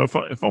 If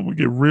I'm gonna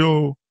get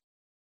real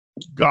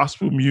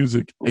gospel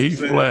music, A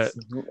flat.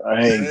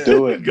 I ain't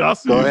do it.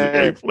 Gospel music,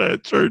 A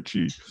flat,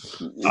 churchy.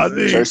 I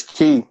think church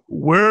key.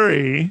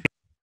 Worry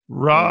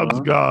robs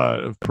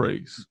God of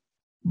praise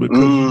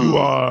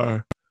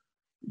because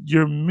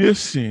you're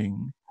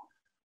missing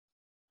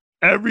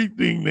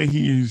everything that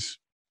he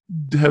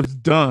has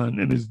done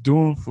and is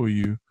doing for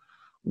you,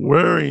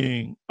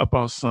 worrying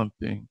about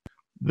something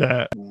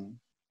that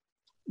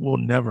will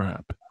never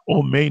happen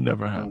or may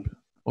never happen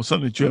or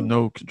something that you have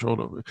no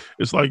control over.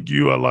 It's like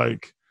you are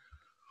like,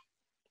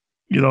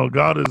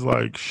 God is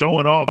like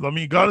showing off. I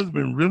mean, God has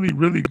been really,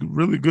 really,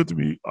 really good to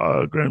me,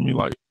 granting me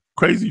like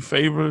crazy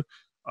favor.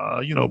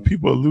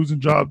 People are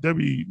losing jobs.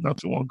 Debbie, not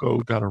too long ago,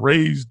 got a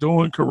raise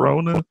during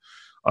Corona.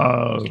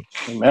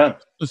 Amen.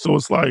 So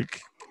it's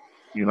like,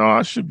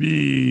 I should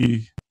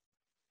be.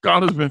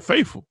 God has been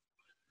faithful,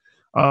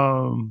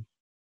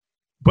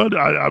 but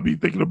I be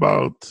thinking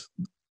about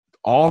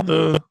all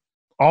the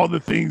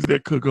things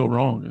that could go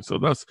wrong, and so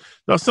that's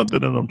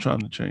something that I'm trying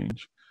to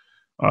change.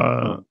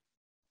 I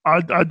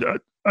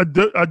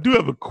do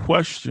have a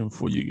question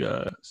for you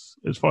guys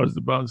as far as the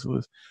balance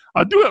list.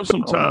 I do have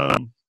some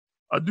time.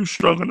 I do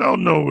struggle, and I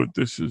don't know if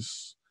this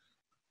is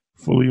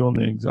fully on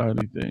the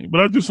anxiety thing,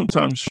 but I do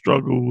sometimes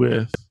struggle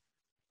with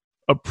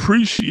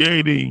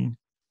appreciating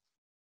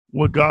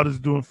what God is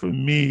doing for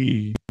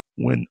me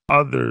when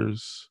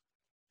others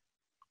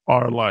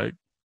are like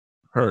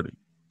hurting.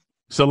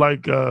 So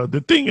like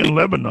the thing in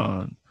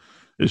Lebanon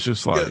is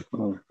just like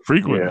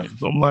frequently.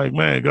 So I'm like,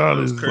 man, God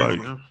is crazy,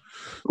 like,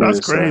 that's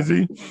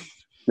crazy.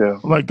 Yeah.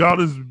 Like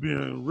God is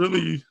being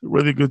really,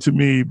 really good to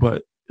me,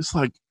 but it's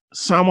like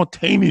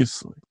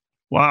simultaneously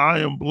while I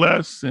am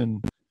blessed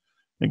and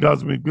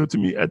God's been good to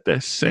me, at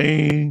that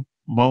same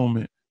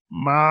moment,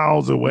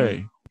 miles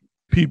away,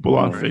 people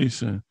are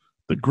facing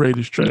the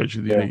greatest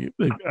tragedy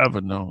they've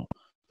ever known.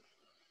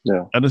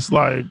 Yeah. And it's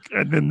like,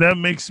 and then that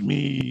makes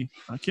me,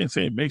 I can't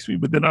say it makes me,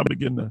 but then I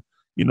begin to,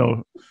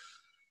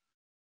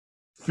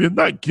 feel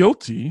not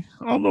guilty.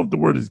 I don't know if the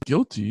word is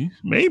guilty.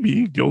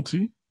 Maybe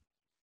guilty.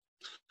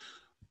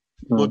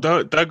 Well,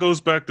 that goes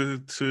back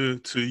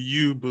to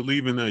you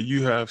believing that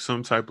you have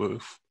some type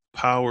of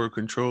power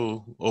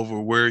control over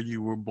where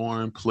you were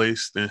born,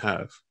 placed, and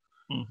have.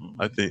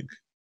 I think.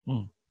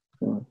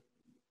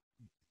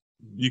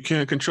 You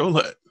can't control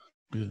that.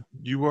 Yeah.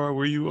 You are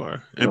where you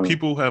are. And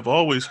people have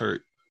always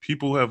hurt.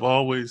 People have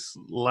always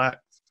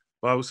lacked.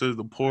 The Bible says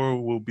the poor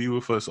will be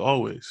with us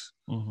always.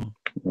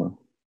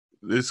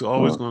 It's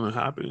always going to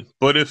happen.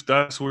 But if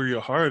that's where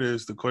your heart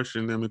is, the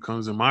question then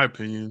becomes, in my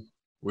opinion,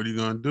 what are you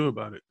going to do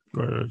about it?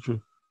 Right,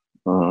 true.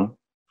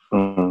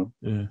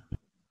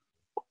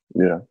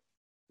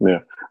 Yeah.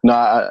 No,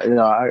 I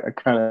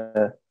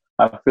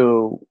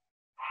feel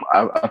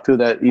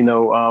that,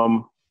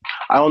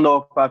 I don't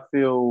know if I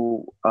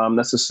feel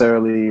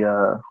necessarily.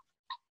 I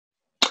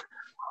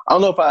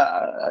don't know if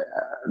I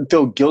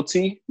feel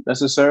guilty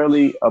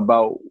necessarily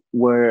about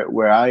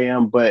where I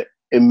am, but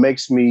it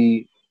makes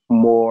me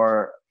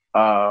more.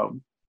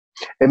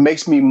 It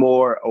makes me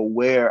more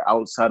aware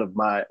outside of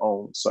my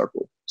own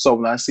circle. So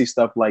when I see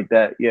stuff like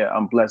that,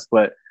 I'm blessed.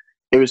 But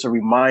it was a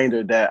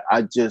reminder that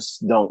I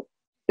just don't.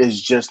 It's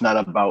just not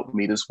about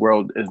me. This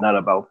world is not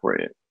about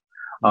Fred.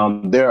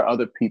 There are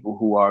other people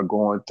who are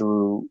going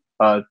through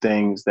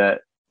things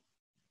that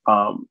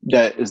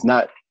is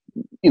not,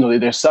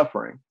 they're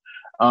suffering.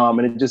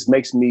 And it just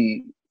makes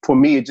me, for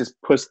me, it just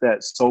puts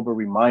that sober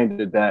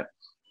reminder that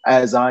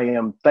as I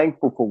am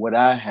thankful for what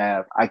I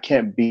have, I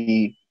can't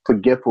be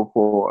forgetful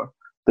for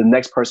the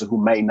next person who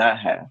may not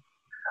have.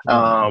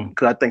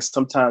 Because I think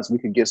sometimes we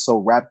can get so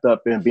wrapped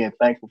up in being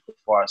thankful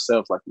for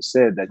ourselves, like you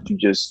said, that you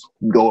just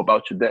go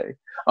about your day.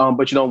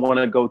 But you don't want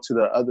to go to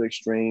the other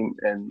extreme,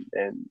 and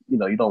you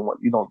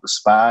don't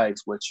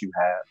despise what you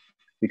have,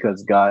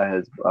 because God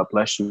has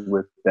blessed you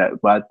with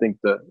that. But I think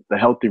the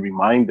healthy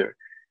reminder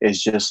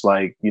is just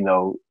like,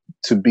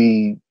 to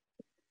be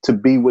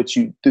what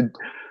you did.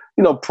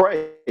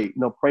 Pray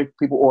for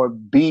people, or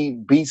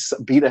be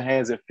the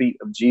hands and feet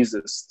of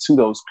Jesus to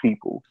those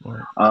people,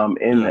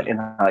 in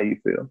how you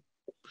feel.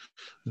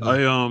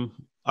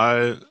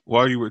 I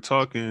while you were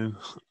talking,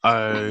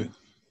 I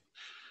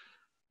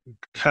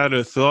had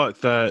a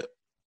thought that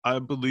I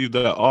believe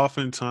that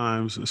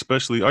oftentimes,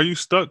 especially, are you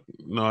stuck?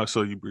 No, I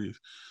saw you breathe.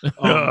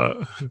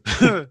 I'm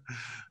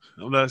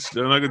not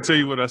gonna tell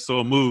you what I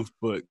saw move,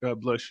 but God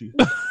bless you.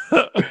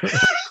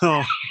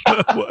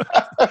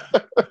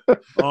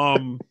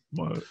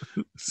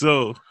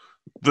 So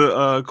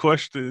the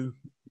question,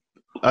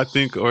 I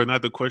think, or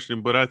not the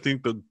question, but I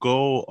think the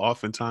goal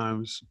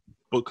oftentimes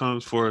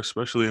becomes, for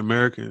especially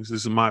Americans,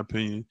 this is my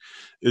opinion,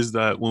 is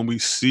that when we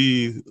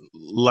see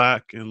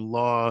lack and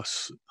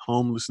loss,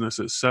 homelessness,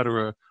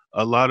 etc.,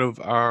 a lot of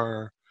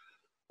our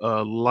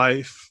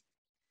life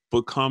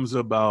becomes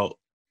about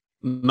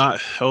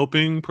not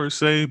helping per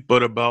se,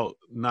 but about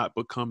not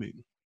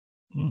becoming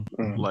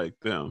like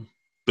them.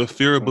 The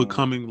fear of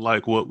becoming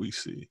like what we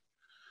see.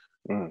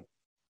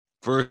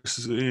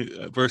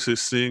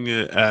 Versus seeing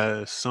it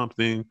as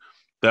something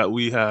that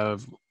we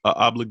have an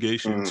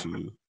obligation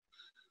to.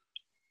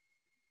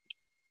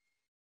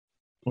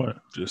 What?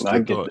 Just I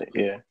get that.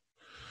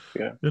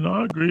 Yeah.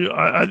 I agree.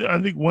 I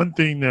think one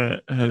thing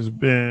that has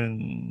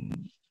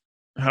been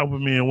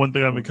helping me, and one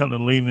thing I've been kind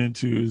of leaning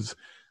into, is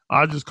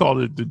I just call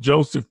it the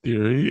Joseph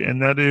theory,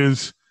 and that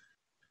is,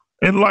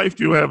 in life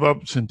you have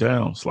ups and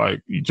downs.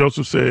 Like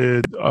Joseph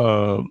said,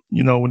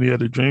 when he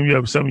had a dream, you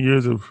have 7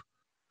 years of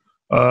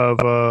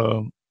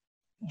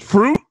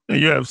fruit,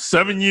 and you have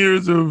 7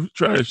 years of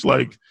trash.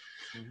 Like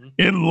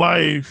in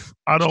life,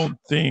 I don't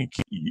think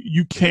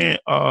you can't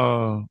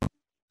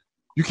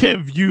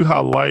view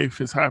how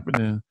life is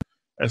happening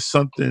as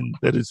something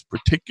that is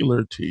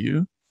particular to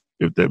you,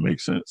 if that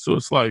makes sense. So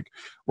it's like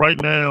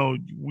right now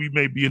we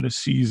may be in a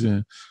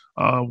season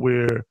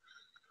where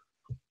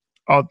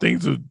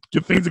things are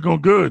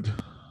going good.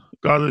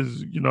 God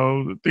is,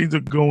 things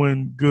are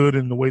going good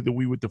in the way that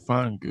we would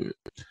define good.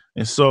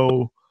 And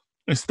so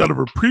instead of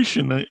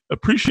appreciating that,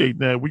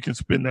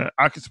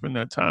 I can spend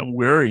that time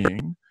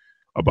worrying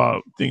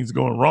about things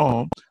going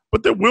wrong.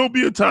 But there will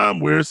be a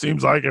time where it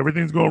seems like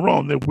everything's going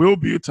wrong. There will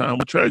be a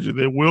time of tragedy.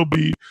 There will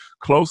be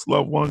close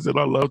loved ones that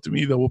I love to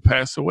me that will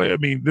pass away. I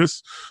mean,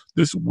 this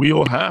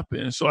will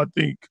happen. So I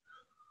think,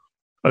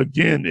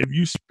 again, if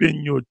you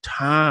spend your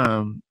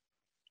time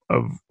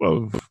of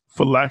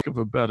for lack of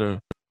a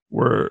better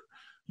word,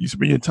 you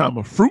spend your time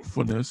of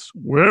fruitfulness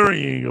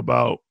worrying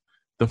about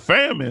the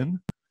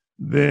famine,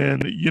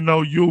 then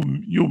you'll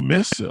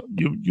miss it.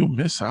 You'll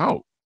miss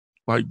out.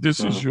 Like,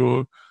 this is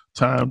your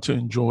time to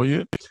enjoy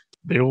it.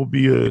 There will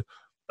be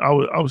I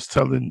was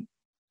talking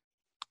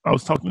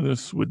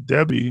this with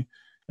Debbie,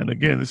 and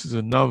again, this is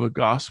another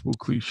gospel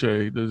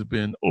cliche that's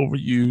been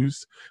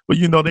overused. But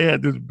they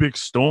had this big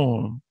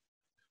storm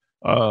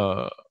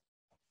a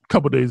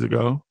couple days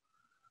ago.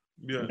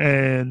 Yeah.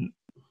 And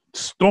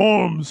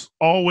storms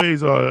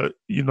always are,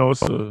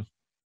 it's a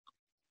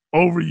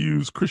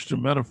overused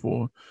Christian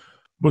metaphor,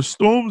 but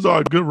storms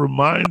are a good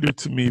reminder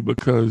to me,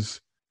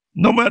 because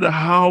no matter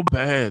how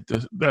bad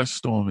that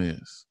storm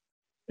is,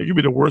 it could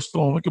be the worst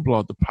storm. It could blow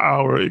out the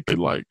power. It could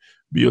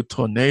be a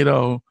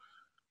tornado.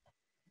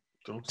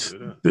 Don't say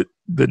that.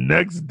 The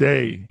next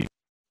day,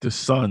 the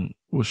sun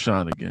will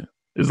shine again.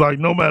 It's like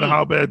no matter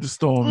how bad the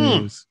storm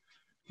is,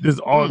 there's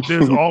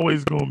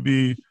always going to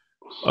be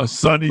a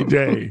sunny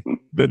day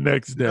the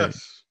next day.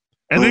 Yes.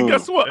 And then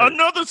guess what? Hey.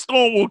 Another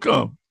storm will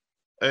come.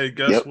 Hey,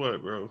 guess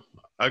what, bro?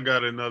 I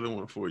got another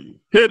one for you.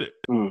 Hit it.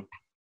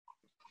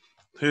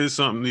 Here's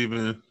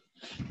something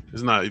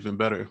it's not even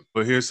better,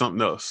 but here's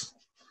something else.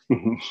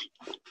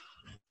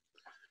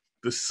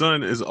 The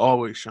sun is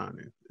always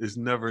shining. It's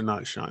never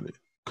not shining.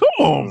 Come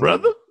on,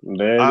 brother.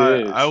 There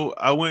it is.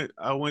 I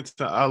went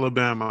to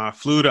Alabama. I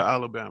flew to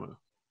Alabama,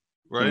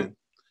 right?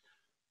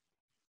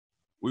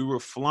 We were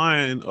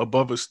flying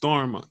above a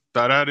storm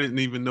that I didn't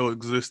even know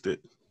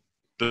existed.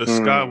 The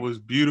sky was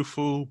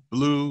beautiful,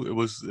 blue. It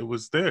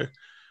was there.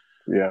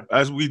 Yeah.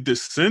 As we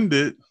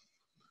descended,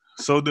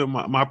 so that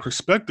my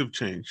perspective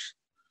changed.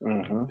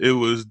 It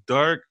was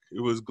dark, it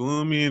was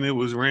gloomy, and it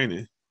was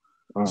raining.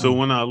 So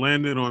when I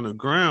landed on the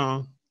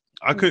ground,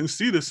 I couldn't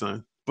see the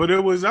sun, but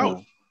it was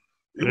out.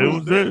 It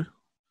was there.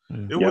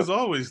 It was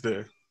always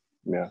there.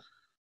 Yeah.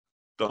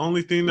 The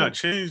only thing that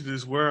changed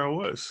is where I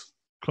was.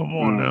 Come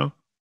on now.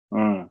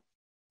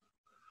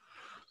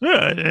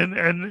 Yeah, and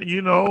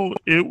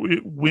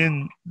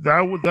when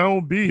that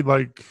would be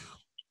like,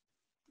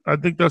 I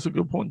think that's a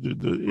good point.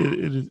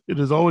 It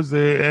is always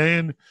there,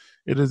 and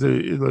it is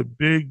a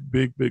big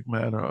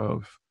matter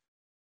of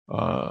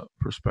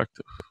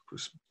perspective.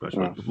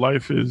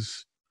 Life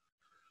is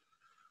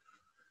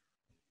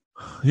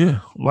Yeah,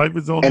 life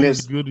is only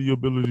as good as your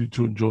ability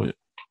to enjoy it.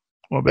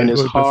 And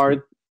it's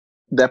hard.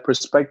 That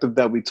perspective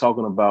that we're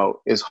talking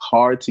about, is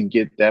hard to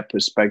get that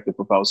perspective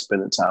without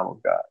spending time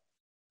with God.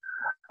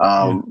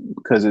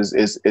 Because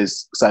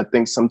it's I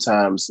think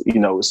sometimes,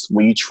 it's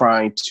when you're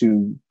trying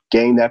to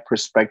gain that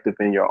perspective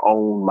in your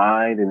own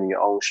mind and in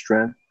your own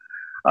strength,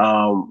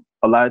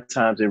 a lot of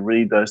times it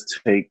really does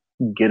take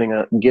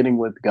getting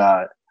with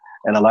God.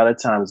 And a lot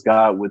of times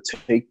God would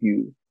take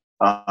you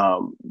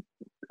and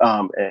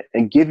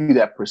give you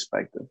that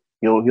perspective.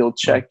 He'll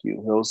check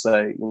you. He'll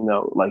say,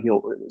 like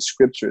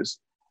scriptures,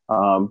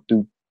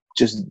 through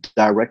just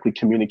directly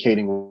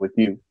communicating with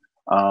you,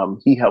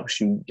 he helps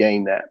you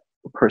gain that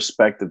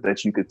perspective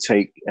that you could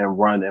take and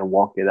run and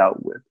walk it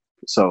out with.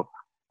 So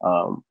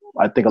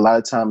I think a lot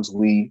of times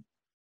we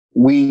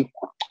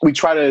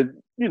try to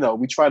gain,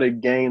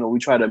 or we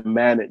try to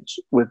manage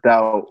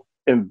without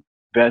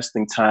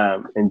investing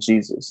time in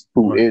Jesus,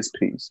 who is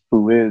peace,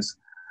 who is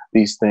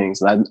these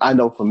things. And I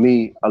know for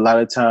me, a lot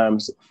of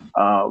times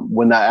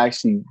when I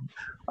actually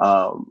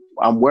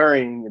I'm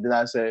worrying, and then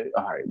I say,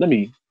 all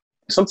right,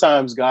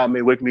 sometimes God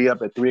may wake me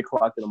up at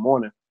 3:00 in the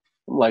morning.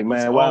 I'm like,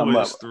 man, why I'm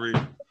up? 3.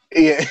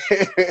 Yeah.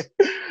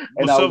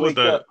 And What's up with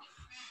that? Up.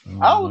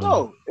 I don't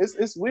know.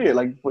 It's weird.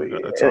 Like, I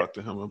gotta talk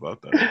to him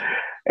about that.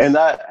 And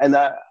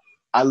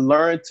I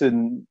learned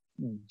to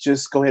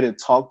just go ahead and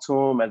talk to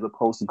him as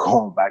opposed to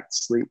going back to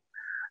sleep.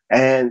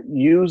 And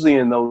usually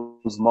in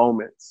those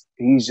moments,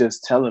 he's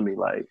just telling me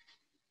like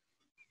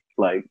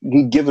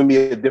he giving me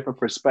a different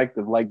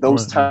perspective. Like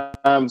those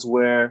times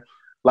where,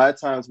 a lot of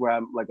times where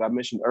I'm, like I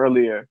mentioned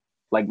earlier,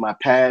 like my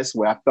past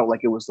where I felt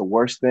like it was the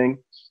worst thing,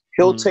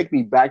 he'll take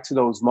me back to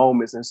those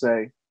moments and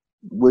say,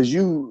 do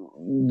you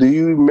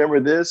remember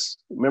this?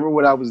 Remember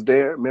when I was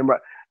there?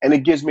 Remember? And it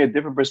gives me a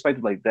different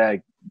perspective. Like,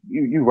 Dad,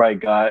 you right,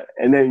 God.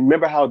 And then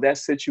remember how that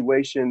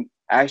situation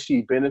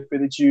actually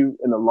benefited you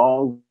in the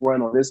long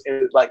run on this.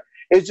 And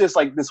it's just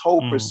like this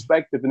whole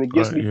perspective, and it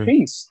gives me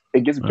peace.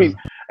 It gives me peace.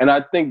 And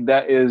I think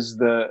that is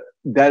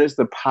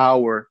the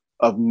power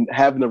of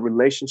having a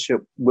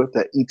relationship with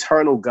the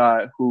eternal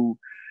God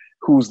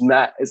who's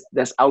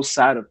that's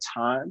outside of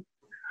time,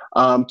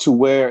 to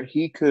where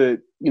he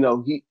could,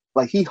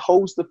 he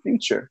holds the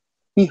future.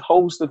 He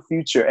holds the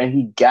future and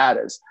he got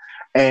us.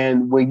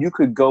 And when you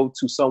could go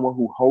to someone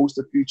who holds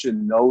the future,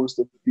 knows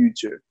the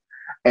future,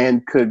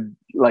 and could,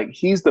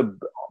 he's the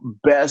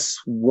best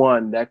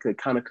one that could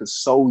kind of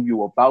console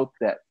you about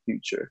that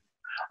future,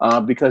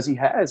 because he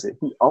has it.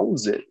 He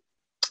owns it.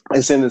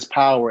 It's in his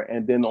power.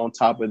 And then on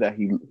top of that,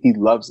 he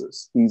loves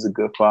us. He's a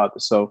good father.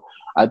 So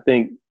I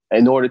think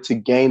in order to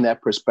gain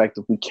that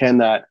perspective, we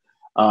cannot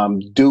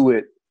do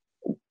it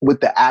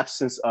with the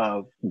absence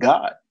of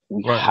God.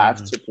 We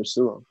have to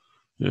pursue him.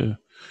 Yeah.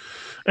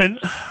 And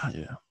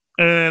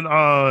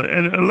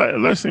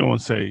last thing I want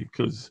to say,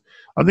 because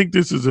I think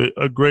this is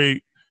a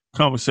great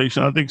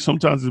conversation. I think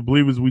sometimes as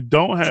believers, we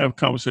don't have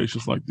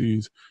conversations like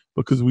these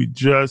because we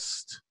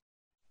just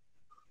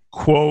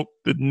quote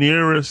the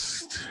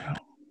nearest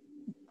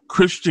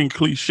Christian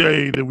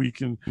cliche that we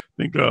can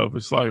think of.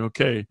 It's like,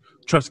 okay,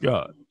 trust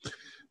God.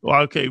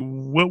 Well, okay,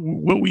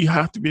 what we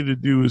have to be able to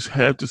do is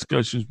have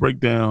discussions, break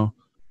down,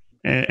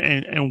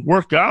 and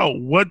work out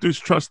what does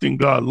trusting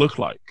God look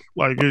like.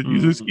 Like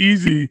it's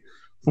easy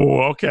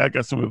for, okay, I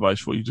got some advice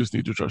for you. You just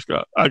need to trust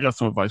God. I got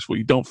some advice for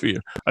you. Don't fear.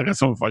 I got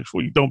some advice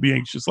for you. Don't be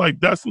anxious. Like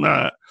that's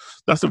a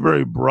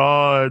very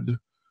broad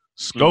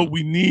scope.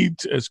 We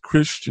need as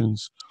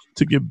Christians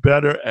to get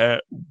better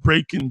at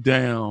breaking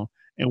down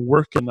and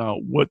working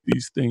out what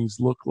these things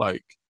look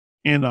like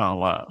in our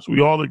lives.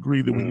 We all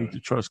agree that we need to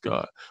trust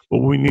God, but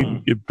what we need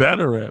to get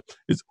better at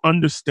is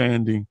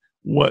understanding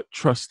what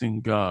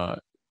trusting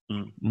God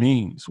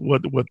means,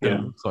 what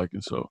that looks like.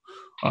 And so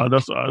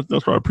that's why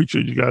I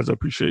appreciate you guys. I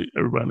appreciate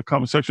everybody in the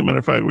comment section. Matter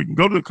of fact, we can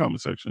go to the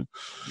comment section,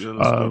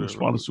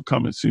 respond to some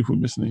comments, see if we're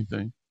missing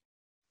anything.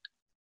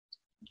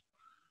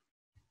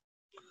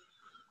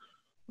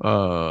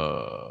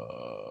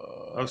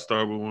 I'll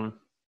start with one.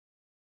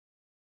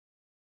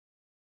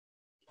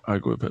 All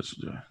right, go ahead, Pastor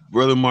Jay.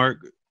 Brother Mark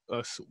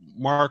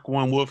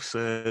One Wolf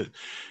said,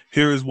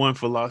 "Here is one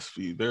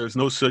philosophy: there is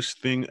no such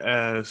thing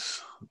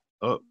as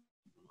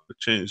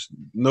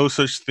no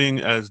such thing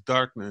as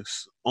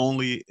darkness,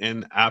 only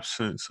an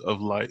absence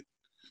of light."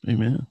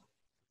 Amen.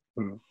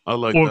 I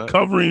like that. Or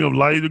covering of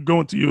light.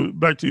 Going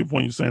back to your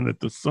point, you're saying that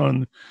the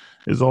sun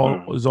is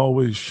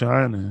always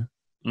shining.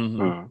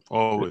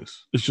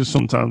 Always. It's just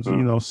sometimes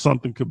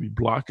something could be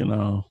blocking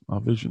our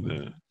vision.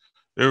 Yeah.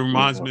 It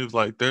reminds me of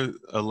there's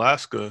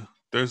Alaska.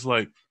 There's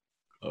a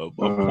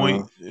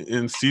point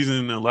in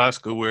season in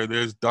Alaska where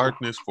there's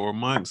darkness for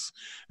months,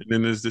 and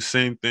then there's the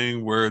same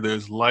thing where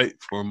there's light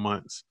for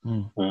months.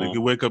 Like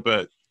you wake up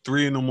at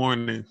 3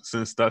 a.m,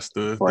 since that's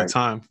the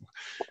time,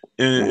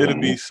 and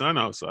it'll be sun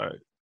outside,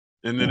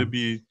 and it'll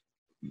be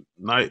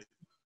night,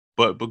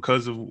 but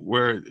because of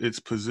where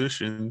it's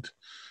positioned,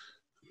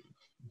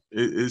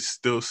 it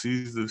still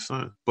sees the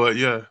sun. But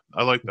yeah,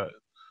 I like that.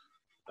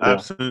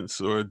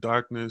 Absence or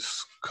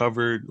darkness,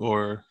 covered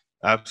or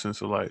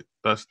absence of light.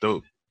 That's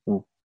dope.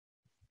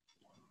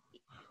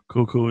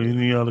 Cool.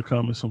 Any other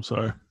comments? I'm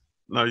sorry.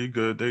 No, you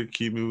good. They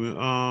keep moving.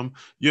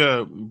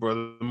 Yeah,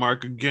 brother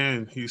Mark,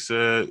 again, he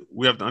said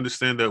we have to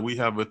understand that we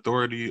have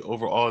authority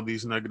over all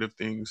these negative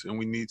things, and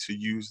we need to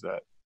use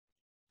that.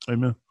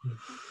 Amen.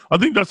 I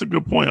think that's a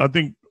good point. I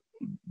think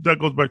that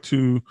goes back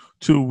to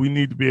we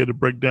need to be able to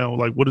break down,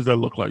 like, what does that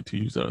look like to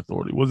use that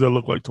authority? What does that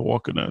look like to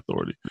walk in that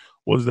authority?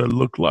 What does that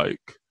look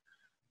like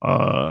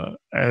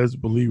as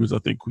believers? I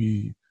think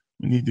we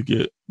need to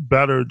get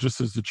better,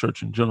 just as the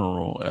church in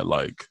general, at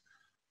like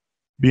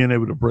being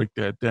able to break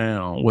that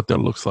down, what that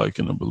looks like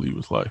in a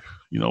believer's life.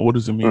 You know, what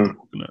does it mean to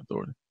walk in that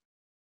authority?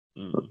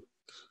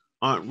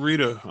 Aunt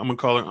Rita, I'm gonna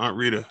call her Aunt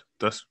Rita.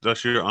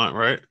 That's your aunt,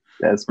 right?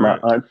 That's my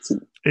aunt too.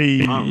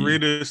 Hey. Aunt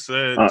Rita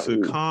said to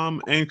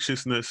calm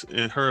anxiousness,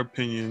 in her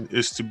opinion,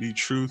 is to be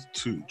true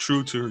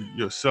to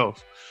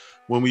yourself.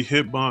 When we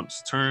hit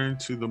bumps, turn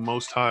to the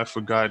Most High for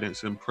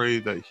guidance and pray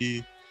that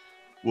He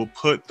will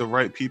put the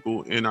right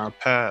people in our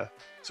path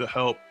to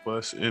help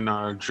us in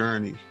our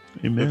journey.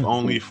 Amen. If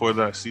only for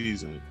that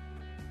season.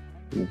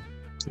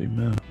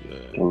 Amen.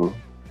 Yeah.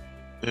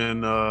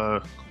 And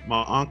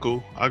my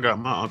uncle, I got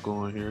my uncle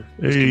on here.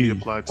 Hey. This can be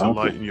applied to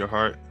lighten your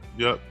heart.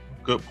 Yep,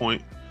 good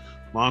point.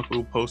 My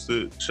uncle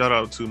posted, shout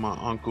out to my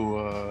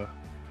uncle,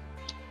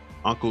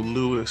 Uncle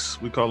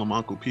Lewis. We call him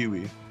Uncle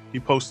Pee-wee. He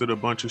posted a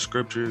bunch of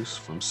scriptures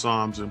from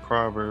Psalms and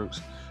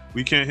Proverbs.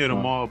 We can't hit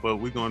them all, but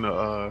we're going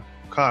to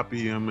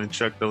copy them and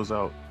check those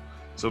out.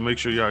 So make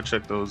sure y'all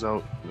check those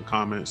out in the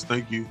comments.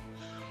 Thank you,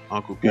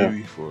 Uncle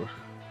Pee-wee, for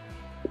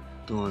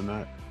doing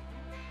that.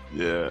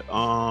 Yeah.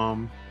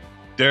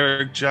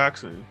 Derek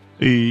Jackson.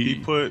 He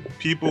put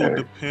people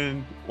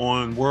depend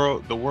on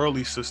the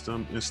worldly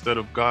system instead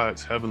of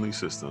God's heavenly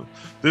system.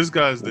 This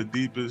guy's the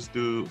deepest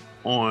dude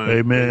on.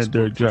 Amen. Facebook,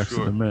 Derek Jackson,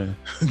 sure. man.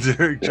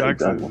 Derek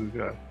Jackson is the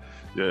guy.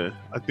 Yeah,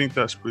 I think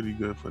that's pretty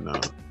good for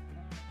now.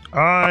 All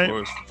right.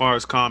 As far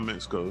as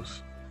comments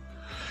goes.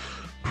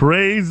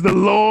 Praise the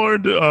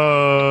Lord.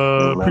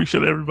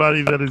 Appreciate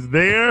everybody that is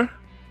there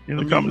in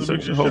the comment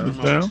section. Hold us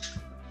down.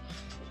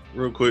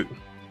 Real quick,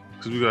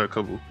 because we got a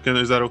couple.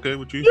 Is that okay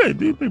with you? Yeah,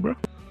 do you think, bro?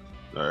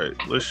 All right,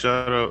 let's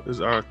shout out.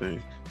 It's our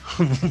thing.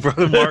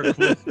 Brother Mark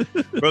Wolf.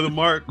 Brother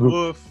Mark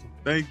Wolf,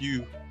 thank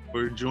you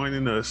for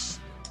joining us.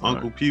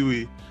 Uncle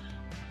Pee-wee.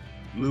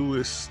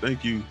 Lewis,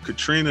 thank you.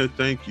 Katrina,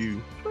 thank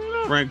you.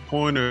 Frank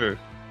Pointer,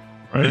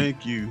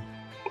 thank you.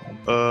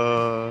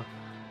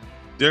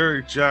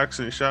 Derek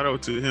Jackson, shout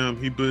out to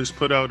him. He just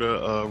put out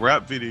a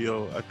rap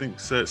video, I think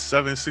said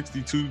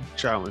 762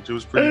 challenge. It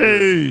was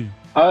pretty good.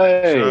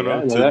 Shout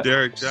out to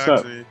Derek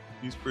Jackson.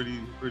 He's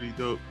pretty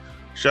dope.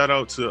 Shout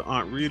out to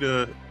Aunt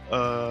Rita.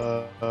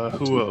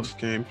 Who else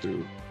came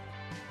through?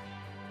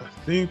 I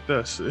think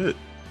that's it.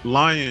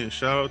 Lion.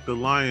 Shout out to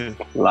Lion.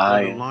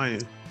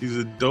 Lion. He's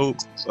a dope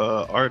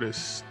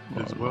artist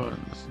as well.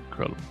 That's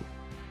incredible.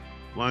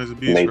 Lion's a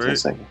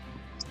beast, right?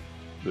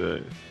 Yeah.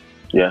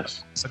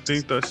 Yes. I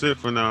think that's it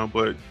for now,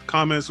 but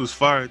comments was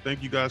fire.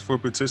 Thank you guys for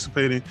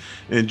participating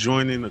and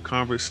joining the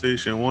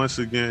conversation. Once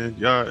again,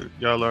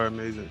 y'all are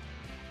amazing.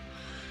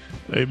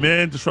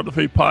 Amen. Disrupt the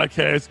Faith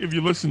Podcast. If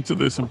you listen to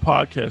this in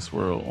podcast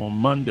world on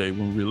Monday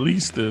when we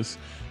release this,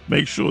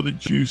 make sure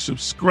that you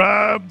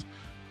subscribe,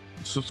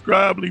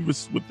 leave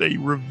us with a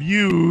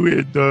review.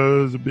 It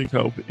does a big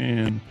help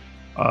in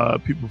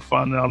people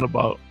finding out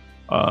about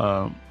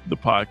the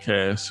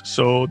podcast.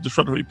 So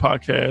Disrupt the Faith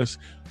Podcast,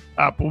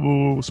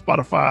 Apple,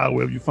 Spotify,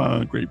 wherever you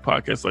find great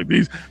podcasts like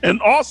these. And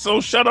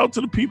also shout out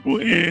to the people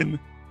in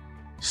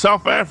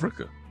South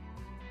Africa.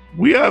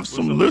 We have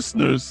some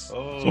listeners,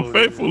 some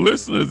faithful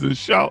listeners in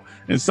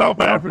South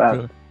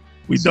Africa.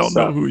 We don't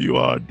know who you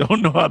are,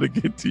 don't know how to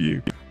get to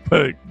you,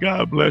 but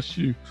God bless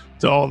you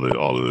to all the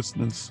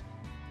listeners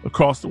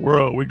across the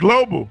world. We're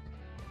global.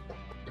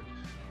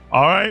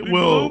 All right,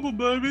 well, global,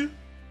 baby.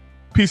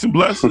 Peace and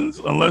blessings.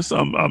 Unless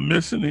I'm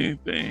missing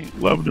anything,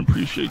 love and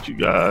appreciate you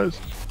guys,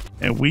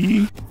 and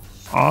we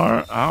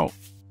are out.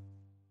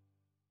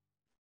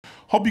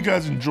 Hope you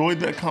guys enjoyed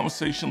that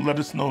conversation. Let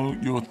us know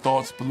your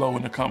thoughts below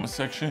in the comment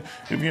section.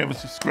 If you haven't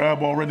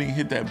subscribed already,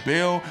 hit that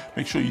bell.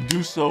 Make sure you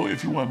do so.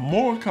 If you want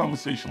more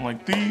conversation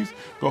like these,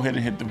 go ahead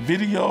and hit the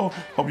video.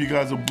 Hope you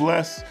guys are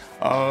blessed.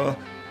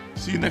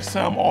 See you next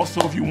time. Also,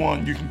 if you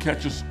want, you can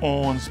catch us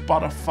on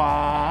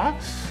Spotify,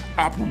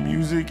 Apple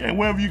Music, and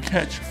wherever you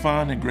catch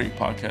fine and great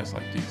podcasts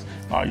like these.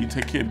 All right, you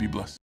take care. Be blessed.